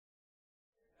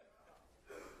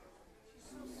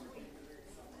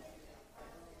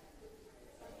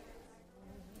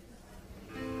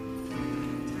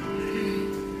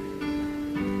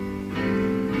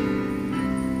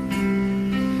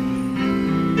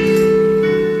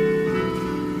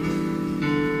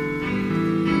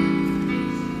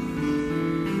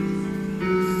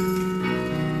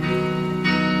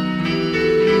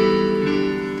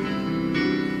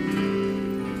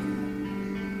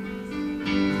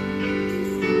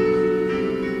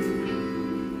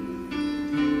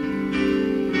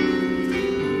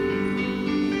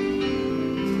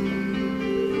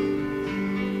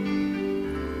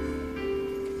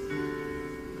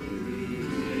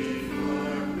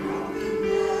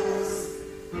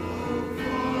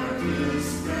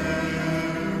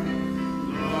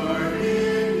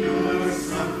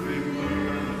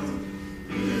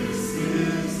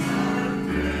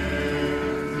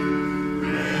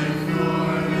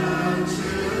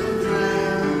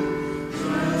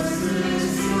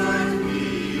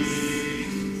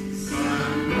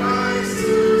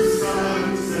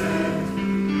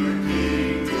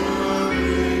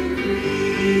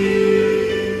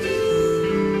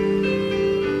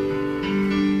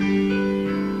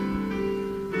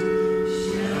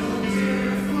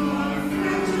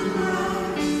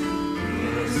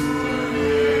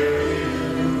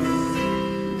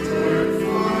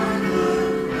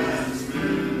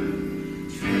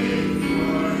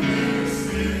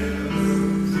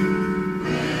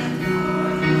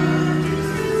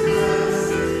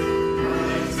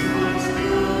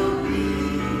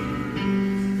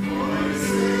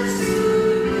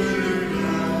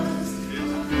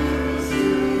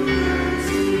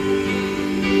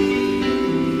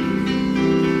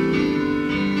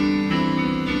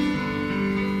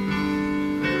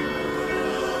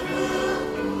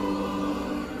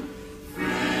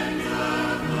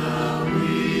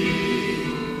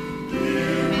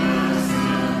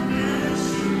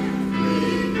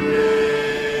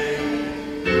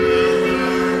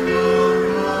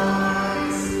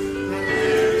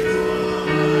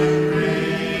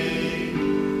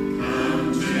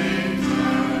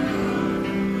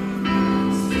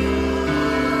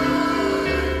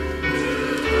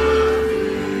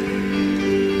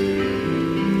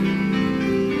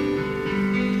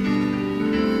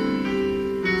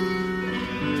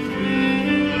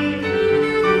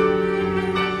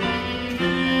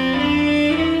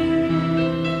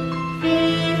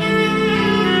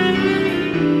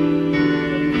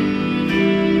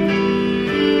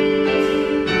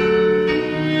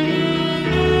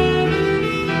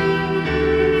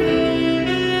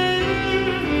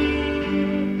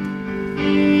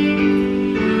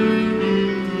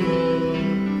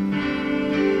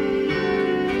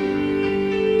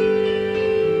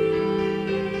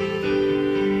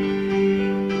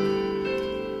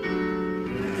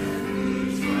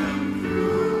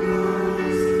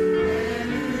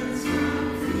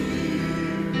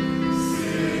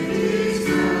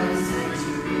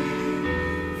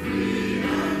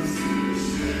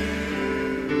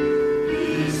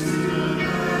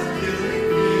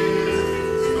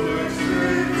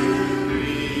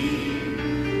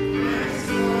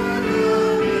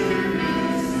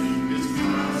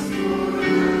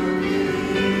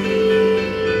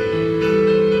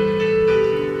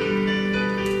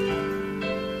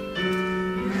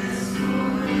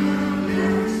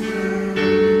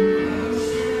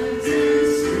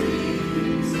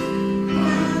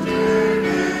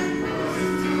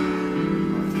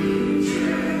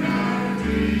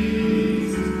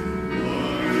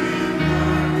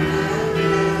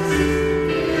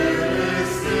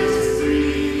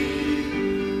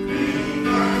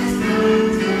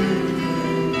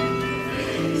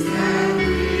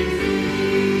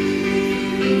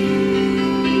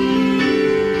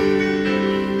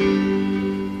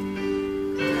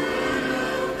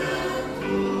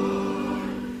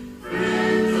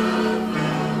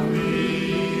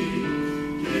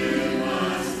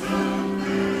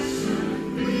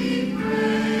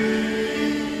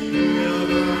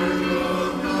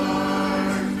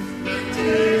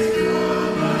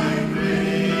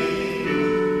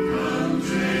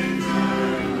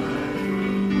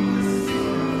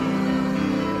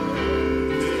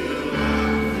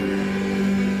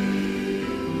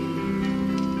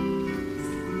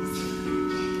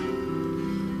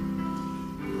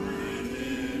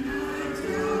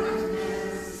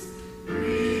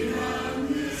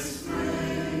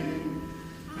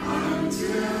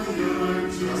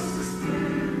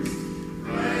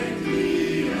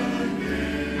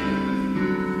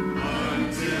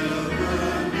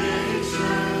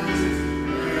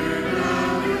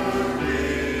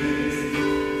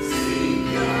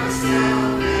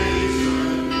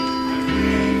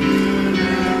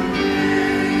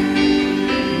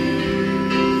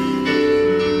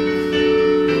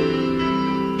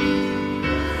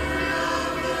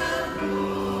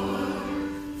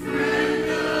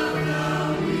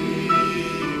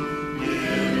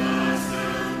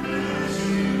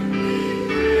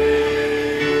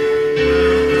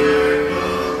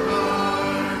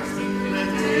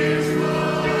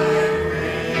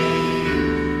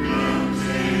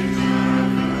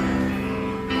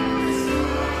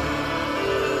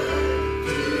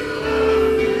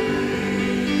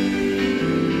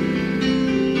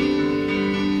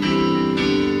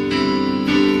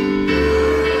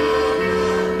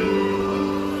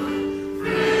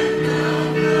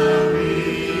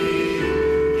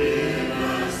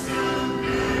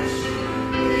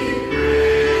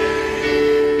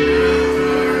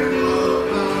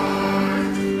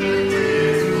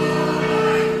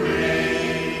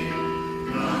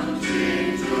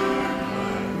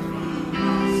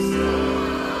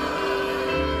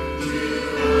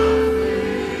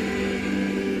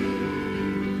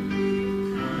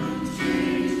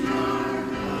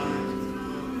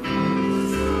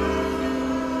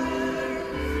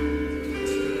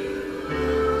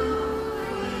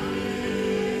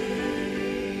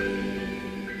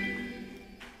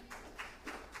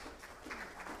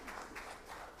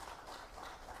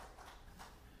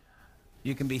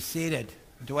 You can be seated.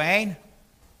 Dwayne?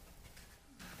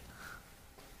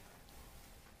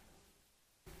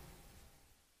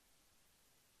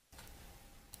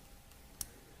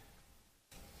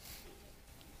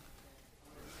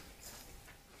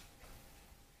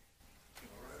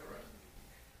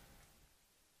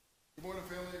 Good morning,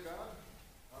 family of God.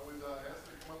 I was asked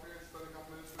to come up here and spend a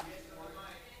couple minutes with you this morning.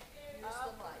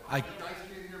 I You guys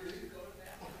can't hear me?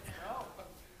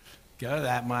 go to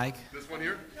that, Mike. This one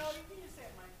here?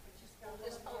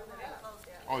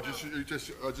 Oh,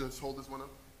 just hold this one up?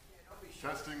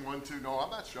 Testing, 1, 2. No, I'm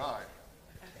not shy.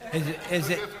 Is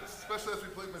it Especially as we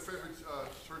played my favorite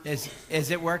church.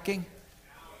 is it working?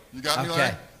 You got me, Okay.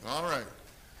 Larry? All right.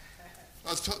 I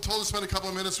was told to spend a couple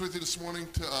of minutes with you this morning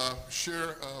to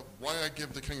share why I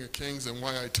give the King of Kings and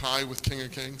why I tie with King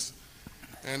of Kings.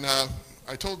 And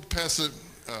I told Pastor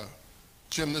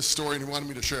Jim this story, and he wanted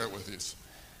me to share it with you.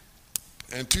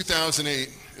 In 2008,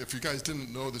 if you guys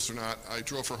didn't know this or not, I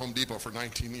drove for Home Depot for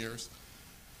 19 years.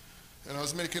 And I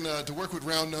was making, to work with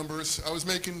round numbers, I was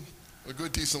making a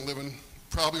good, decent living,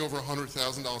 probably over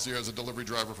 $100,000 a year as a delivery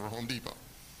driver for Home Depot.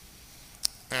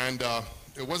 And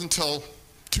it wasn't until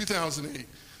 2008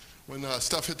 when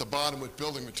stuff hit the bottom with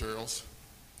building materials,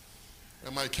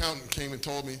 and my accountant came and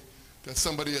told me that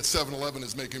somebody at 7-Eleven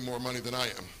is making more money than I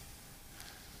am.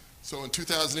 So in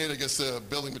 2008, I guess the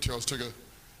building materials took a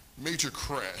major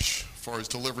crash as far as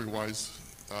delivery-wise.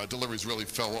 Deliveries really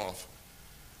fell off.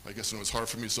 I guess it was hard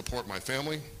for me to support my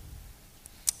family.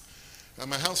 And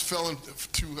my house fell into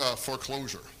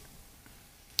foreclosure.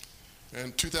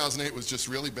 And 2008 was just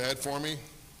really bad for me.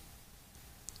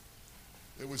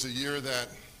 It was a year that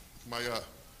my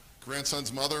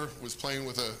grandson's mother was playing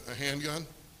with a handgun,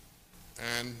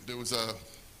 and there was a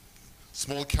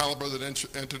small caliber that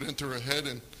entered into her head,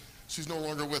 and she's no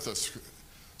longer with us.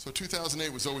 So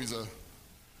 2008 was always a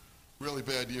really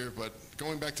bad year, but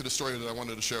going back to the story that I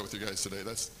wanted to share with you guys today,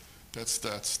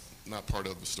 that's not part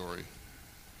of the story.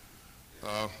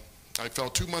 I fell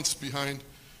 2 months behind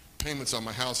payments on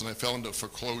my house, and I fell into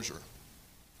foreclosure.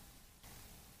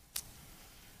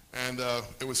 And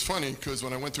it was funny because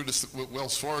when I went through this with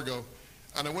Wells Fargo,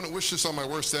 and I wouldn't wish this on my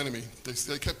worst enemy,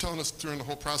 they kept telling us during the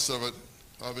whole process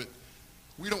of it,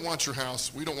 we don't want your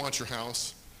house, we don't want your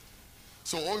house.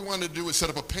 So all we wanted to do was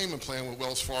set up a payment plan with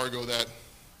Wells Fargo that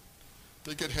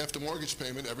they get half the mortgage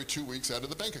payment every 2 weeks out of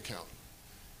the bank account.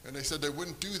 And they said they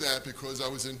wouldn't do that because I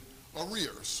was in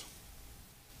arrears.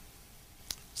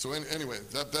 So anyway,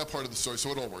 that part of the story, so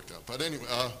it all worked out. But anyway,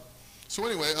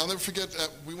 I'll never forget that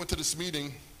we went to this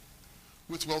meeting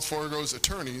with Wells Fargo's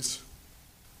attorneys,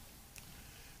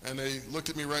 and they looked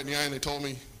at me right in the eye and they told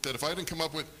me that if I didn't come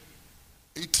up with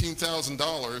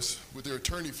 $18,000 with their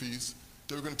attorney fees,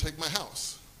 they were going to take my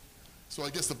house. So I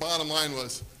guess the bottom line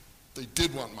was they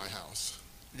did want my house.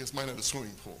 I guess mine had a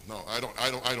swimming pool. No, I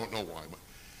don't know why, but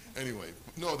anyway,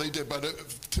 no, they did. But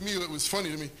to me, it was funny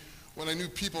to me when I knew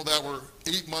people that were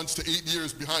 8 months to 8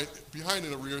 years behind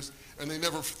in arrears, and they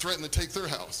never threatened to take their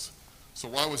house. So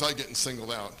why was I getting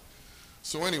singled out?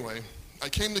 So anyway, I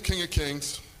came to King of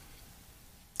Kings,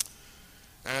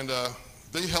 and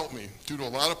they helped me due to a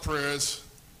lot of prayers,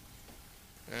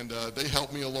 and they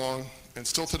helped me along. And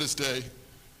still to this day,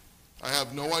 I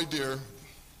have no idea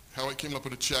how I came up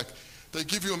with a check. They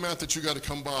give you an amount that you got to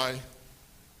come by,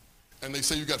 and they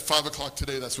say you got 5 o'clock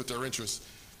today, that's with their interest,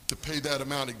 to pay that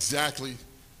amount exactly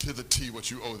to the T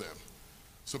what you owe them.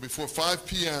 So before 5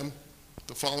 p.m.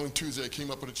 the following Tuesday, I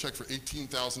came up with a check for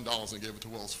 $18,000 and gave it to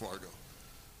Wells Fargo.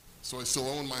 So I still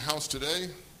own my house today.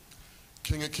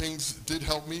 King of Kings did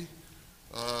help me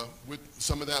with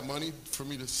some of that money for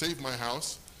me to save my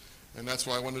house. And that's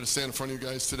why I wanted to stand in front of you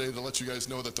guys today to let you guys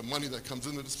know that the money that comes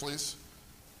into this place,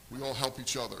 we all help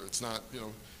each other. It's not,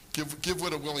 give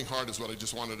with a willing heart is what I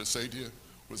just wanted to say to you,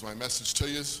 was my message to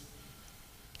you.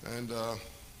 And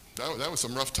that was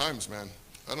some rough times, man.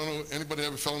 I don't know anybody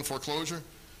ever fell in foreclosure,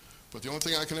 but the only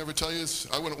thing I can ever tell you is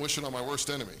I wouldn't wish it on my worst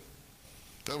enemy.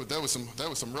 That was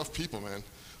some rough people, man.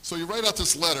 So you write out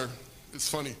this letter, it's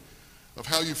funny, of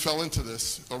how you fell into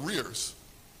this, arrears.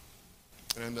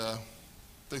 And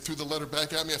they threw the letter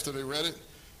back at me after they read it,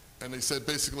 and they said,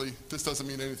 basically, this doesn't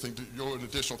mean anything. You owe an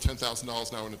additional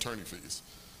 $10,000 now in attorney fees.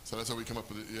 So that's how we come up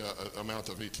with the amount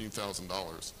of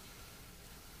 $18,000.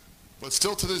 But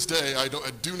still to this day, I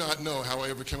do not know how I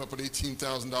ever came up with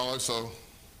 $18,000, so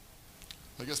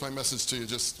I guess my message to you,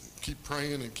 just keep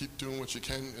praying and keep doing what you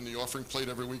can in the offering plate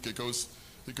every week. It goes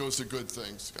to good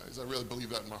things, guys. I really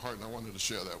believe that in my heart, and I wanted to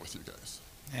share that with you guys.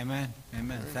 Amen.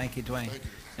 Amen. Right. Thank you, Dwayne.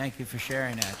 Thank you for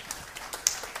sharing that.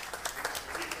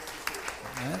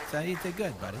 You did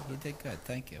good, buddy. You did good.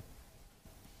 Thank you.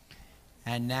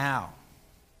 And now,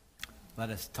 let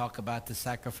us talk about the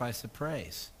sacrifice of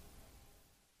praise.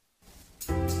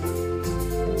 We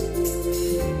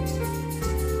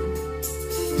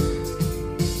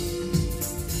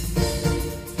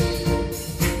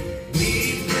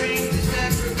bring the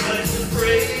sacrifice of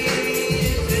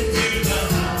praise into the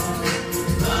house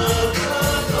of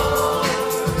the Lord.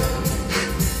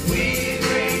 We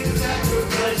bring the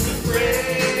sacrifice of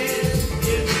praise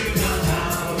into the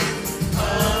house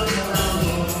of the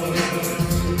Lord.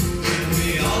 And we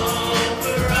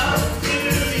offer up to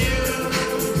you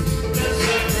the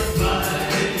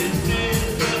sacrifice of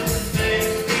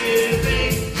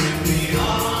thanksgiving. And we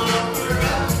offer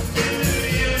up to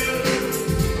you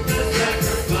the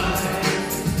sacrifice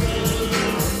of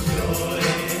joy.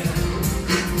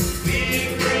 We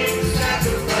bring the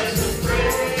sacrifice of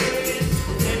praise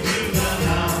into the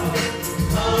house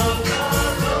of the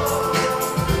Lord.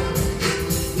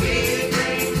 We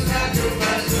bring the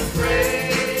sacrifice of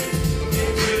praise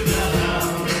into the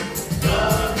house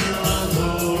of the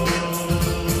Lord.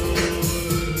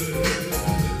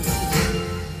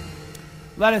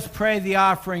 Let us pray the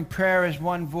offering prayer as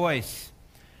one voice.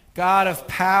 God of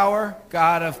power,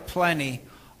 God of plenty,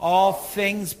 all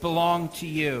things belong to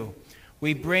you.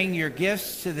 We bring your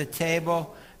gifts to the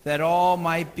table that all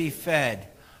might be fed.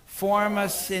 Form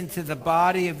us into the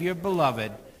body of your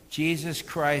beloved, Jesus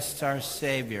Christ our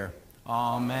Savior.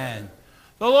 Amen.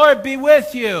 The Lord be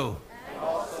with you.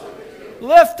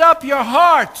 Lift up your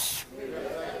hearts.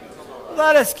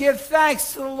 Let us give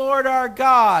thanks to the Lord our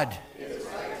God.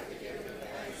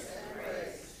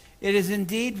 It is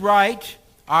indeed right,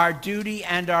 our duty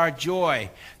and our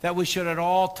joy, that we should at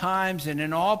all times and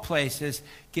in all places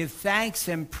give thanks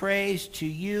and praise to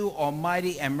you,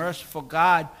 Almighty and merciful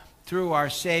God, through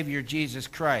our Savior Jesus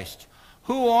Christ,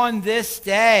 who on this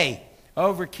day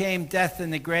overcame death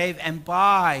and the grave, and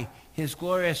by his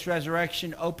glorious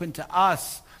resurrection opened to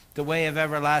us the way of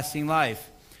everlasting life.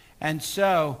 And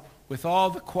so, with all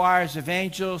the choirs of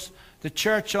angels, the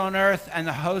church on earth, and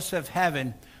the hosts of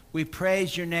heaven, we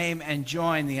praise your name and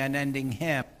join the unending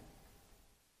hymn.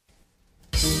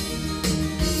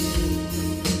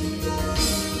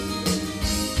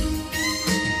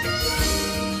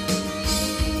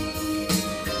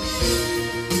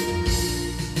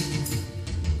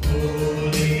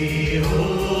 Holy,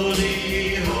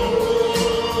 holy, holy,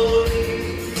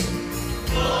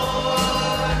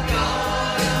 Lord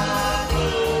God of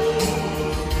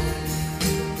hosts.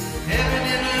 Heaven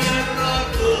and earth are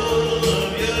full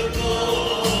of your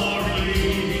glory.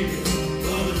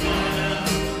 Hosanna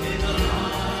in the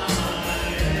highest.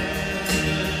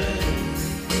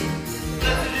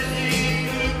 Blessed is he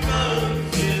who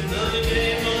comes in the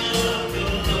name of the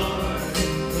Lord.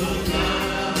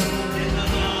 Hosanna in the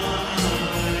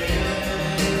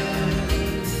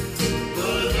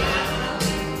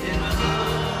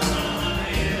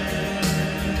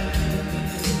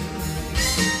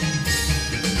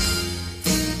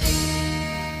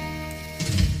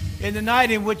In the night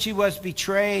in which he was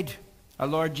betrayed, our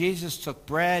Lord Jesus took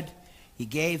bread, he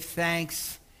gave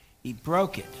thanks, he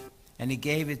broke it, and he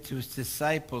gave it to his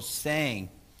disciples, saying,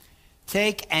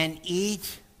 "Take and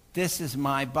eat, this is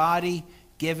my body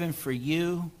given for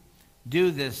you. Do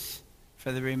this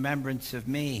for the remembrance of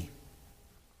me."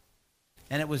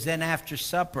 And it was then after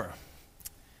supper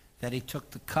that he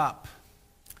took the cup.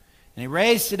 And he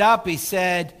raised it up, he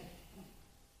said,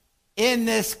 "In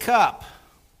this cup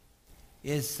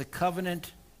is the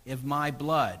covenant of my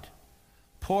blood,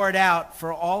 poured out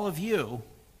for all of you,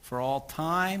 for all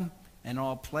time and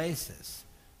all places,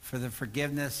 for the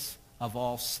forgiveness of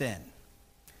all sin.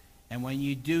 And when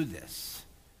you do this,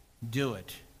 do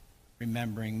it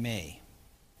remembering me."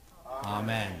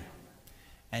 Amen.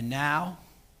 And now,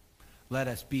 let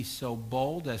us be so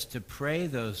bold as to pray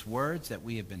those words that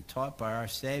we have been taught by our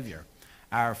Savior.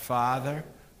 Our Father,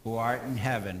 who art in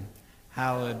heaven,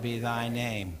 hallowed be thy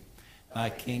name. Thy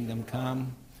kingdom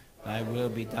come, thy will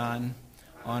be done,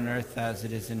 on earth as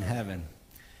it is in heaven.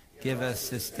 Give us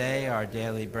this day our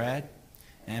daily bread,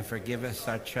 and forgive us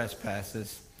our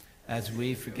trespasses, as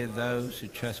we forgive those who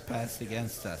trespass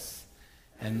against us.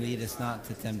 And lead us not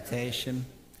to temptation,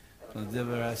 but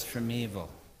deliver us from evil.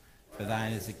 For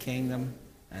thine is the kingdom,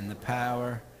 and the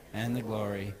power, and the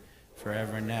glory,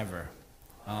 forever and ever.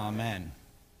 Amen.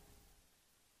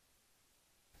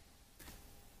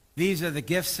 These are the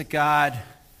gifts of God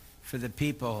for the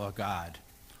people of God.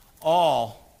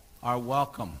 All are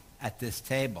welcome at this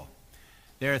table.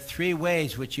 There are three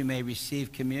ways which you may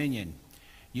receive communion.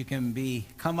 You can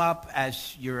come up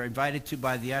as you're invited to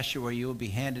by the usher, where you will be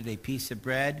handed a piece of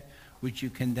bread, which you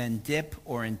can then dip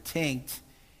or intinct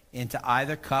into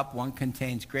either cup. One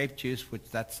contains grape juice, which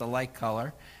that's the light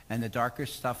color, and the darker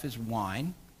stuff is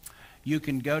wine. You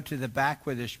can go to the back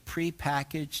where there's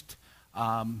pre-packaged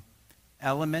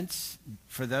elements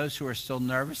for those who are still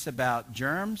nervous about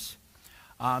germs.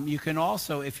 You can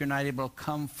also, if you're not able to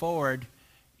come forward,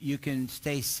 you can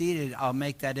stay seated. I'll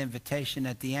make that invitation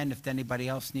at the end if anybody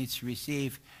else needs to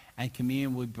receive, and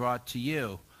communion will be brought to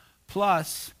you.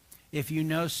 Plus, if you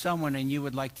know someone and you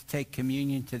would like to take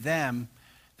communion to them,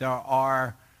 there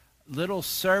are little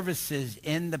services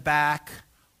in the back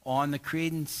on the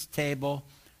credence table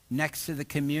next to the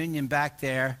communion back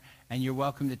there, and you're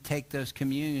welcome to take those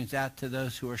communions out to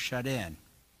those who are shut in.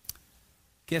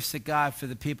 Gifts of God for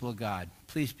the people of God.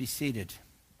 Please be seated.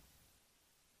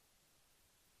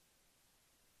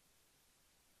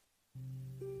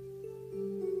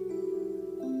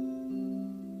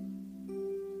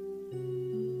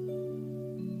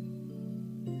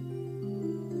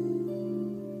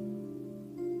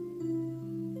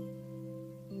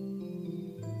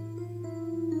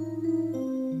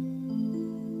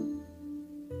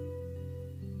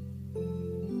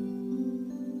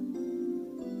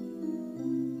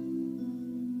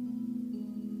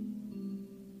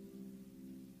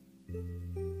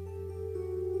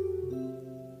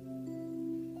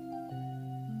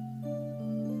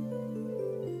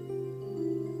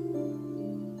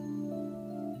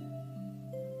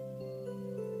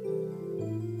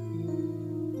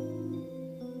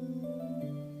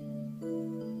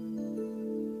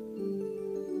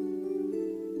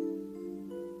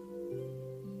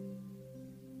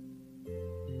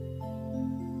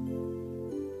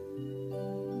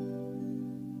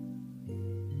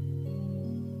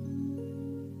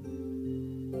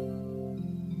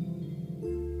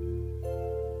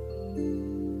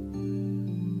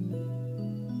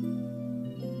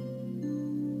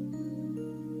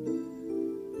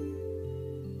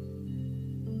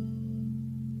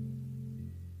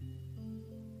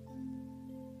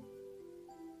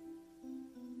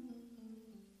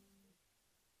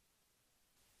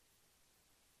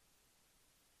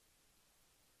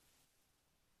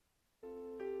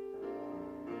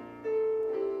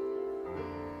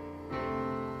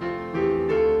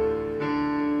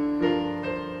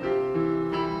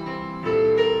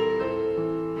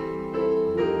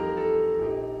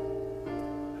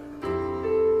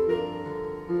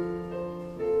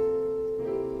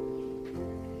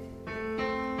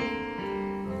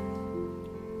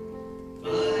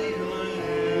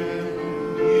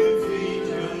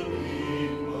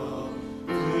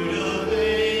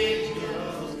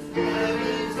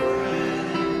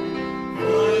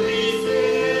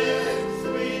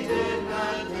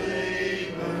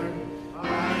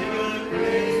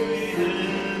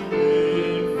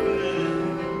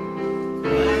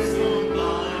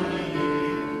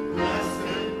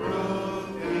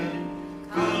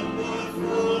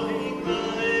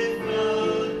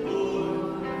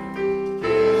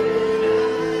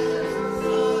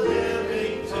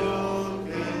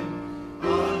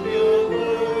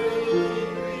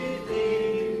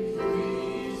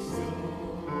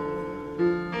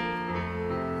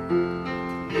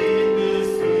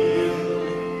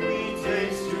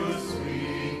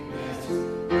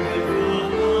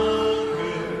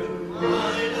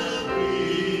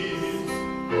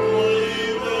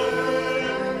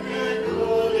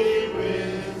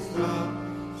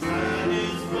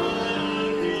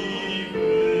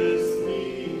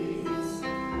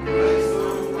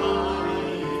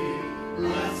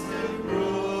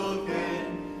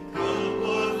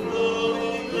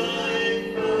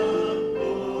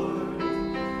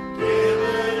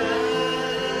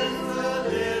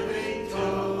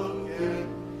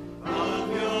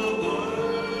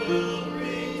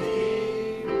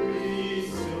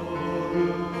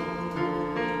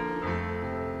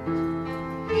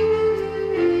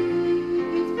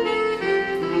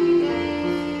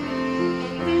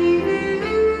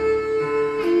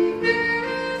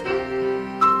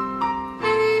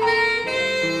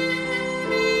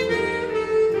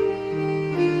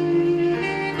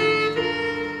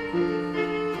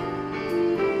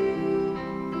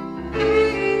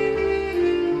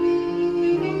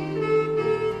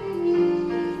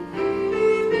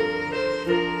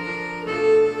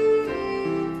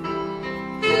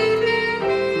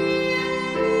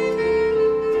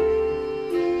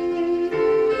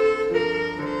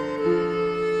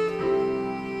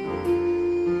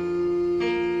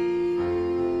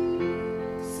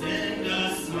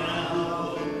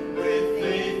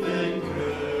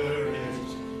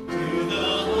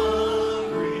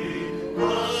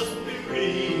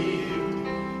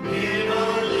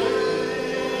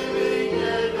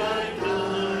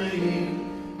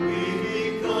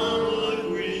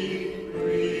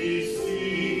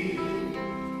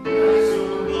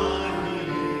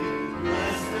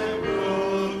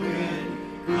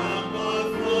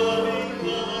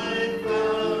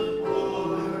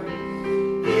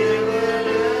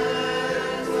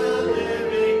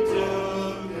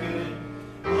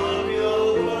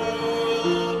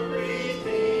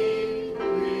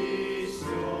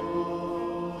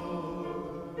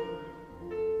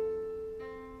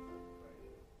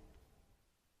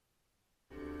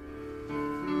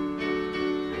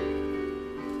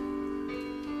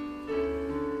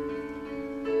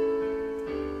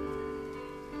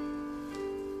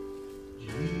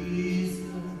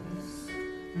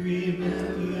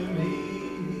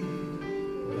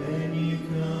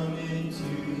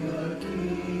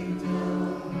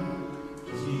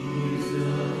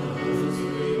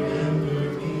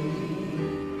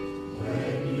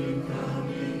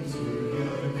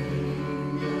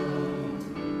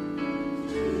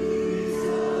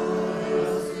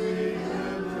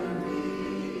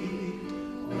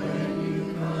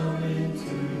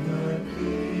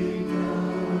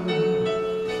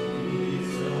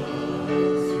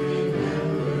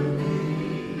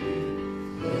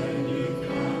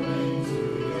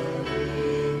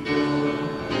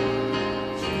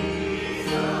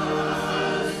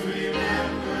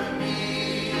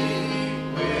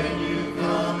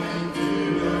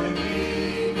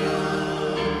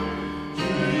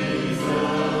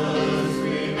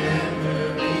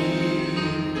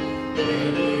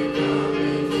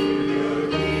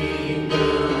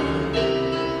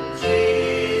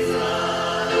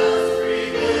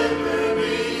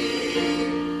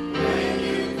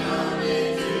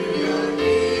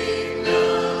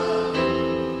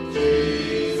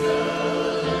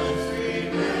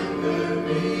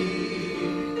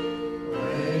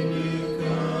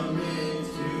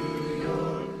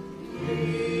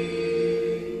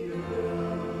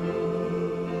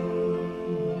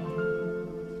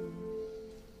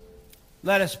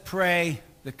 Let us pray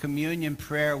the communion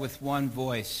prayer with one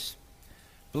voice.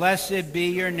 Blessed be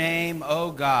your name, O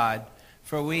God,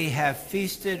 for we have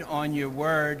feasted on your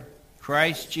word,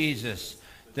 Christ Jesus,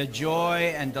 the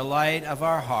joy and delight of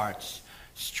our hearts.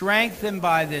 Strengthened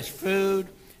by this food,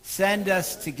 send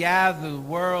us to gather the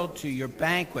world to your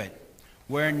banquet,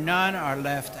 where none are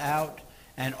left out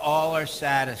and all are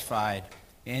satisfied.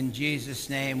 In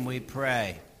Jesus' name we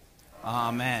pray.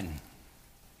 Amen.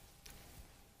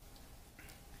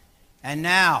 And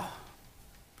now,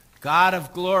 God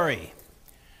of glory,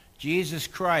 Jesus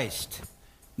Christ,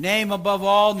 name above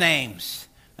all names,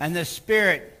 and the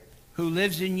Spirit who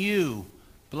lives in you,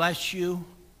 bless you,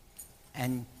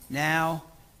 and now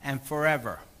and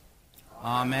forever.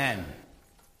 Amen.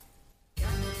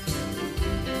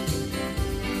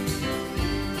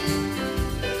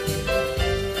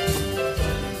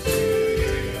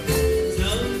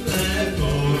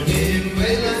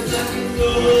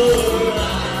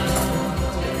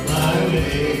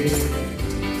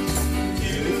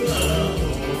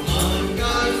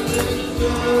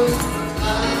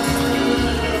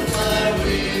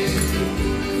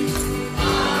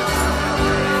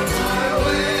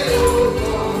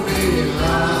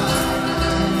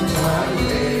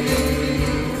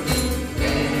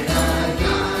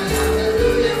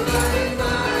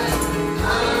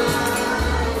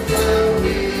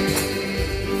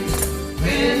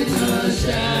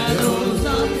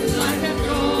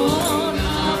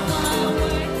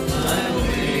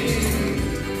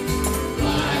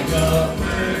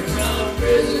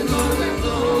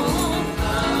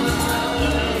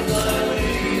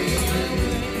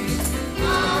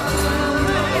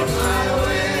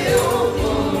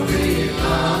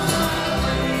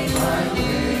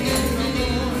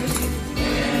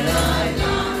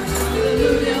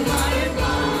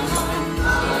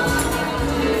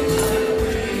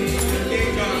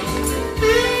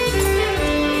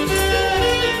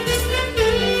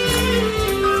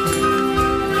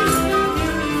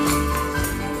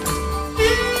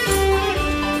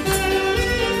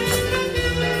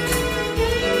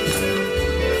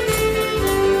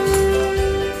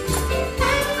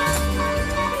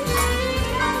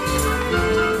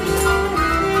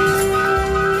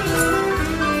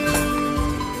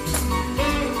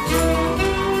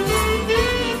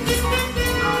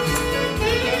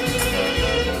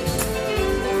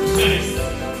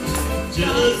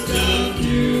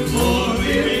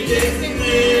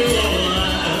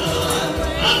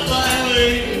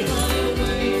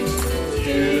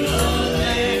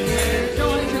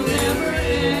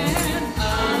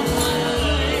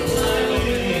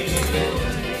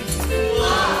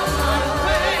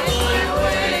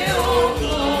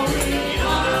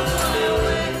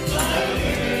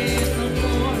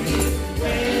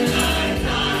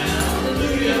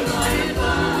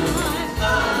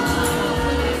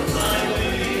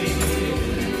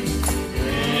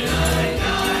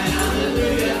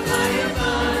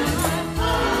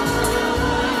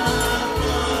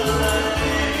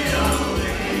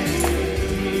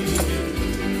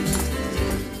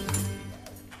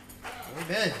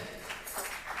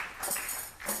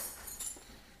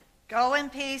 Go in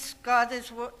peace. God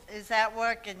is at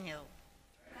work in you.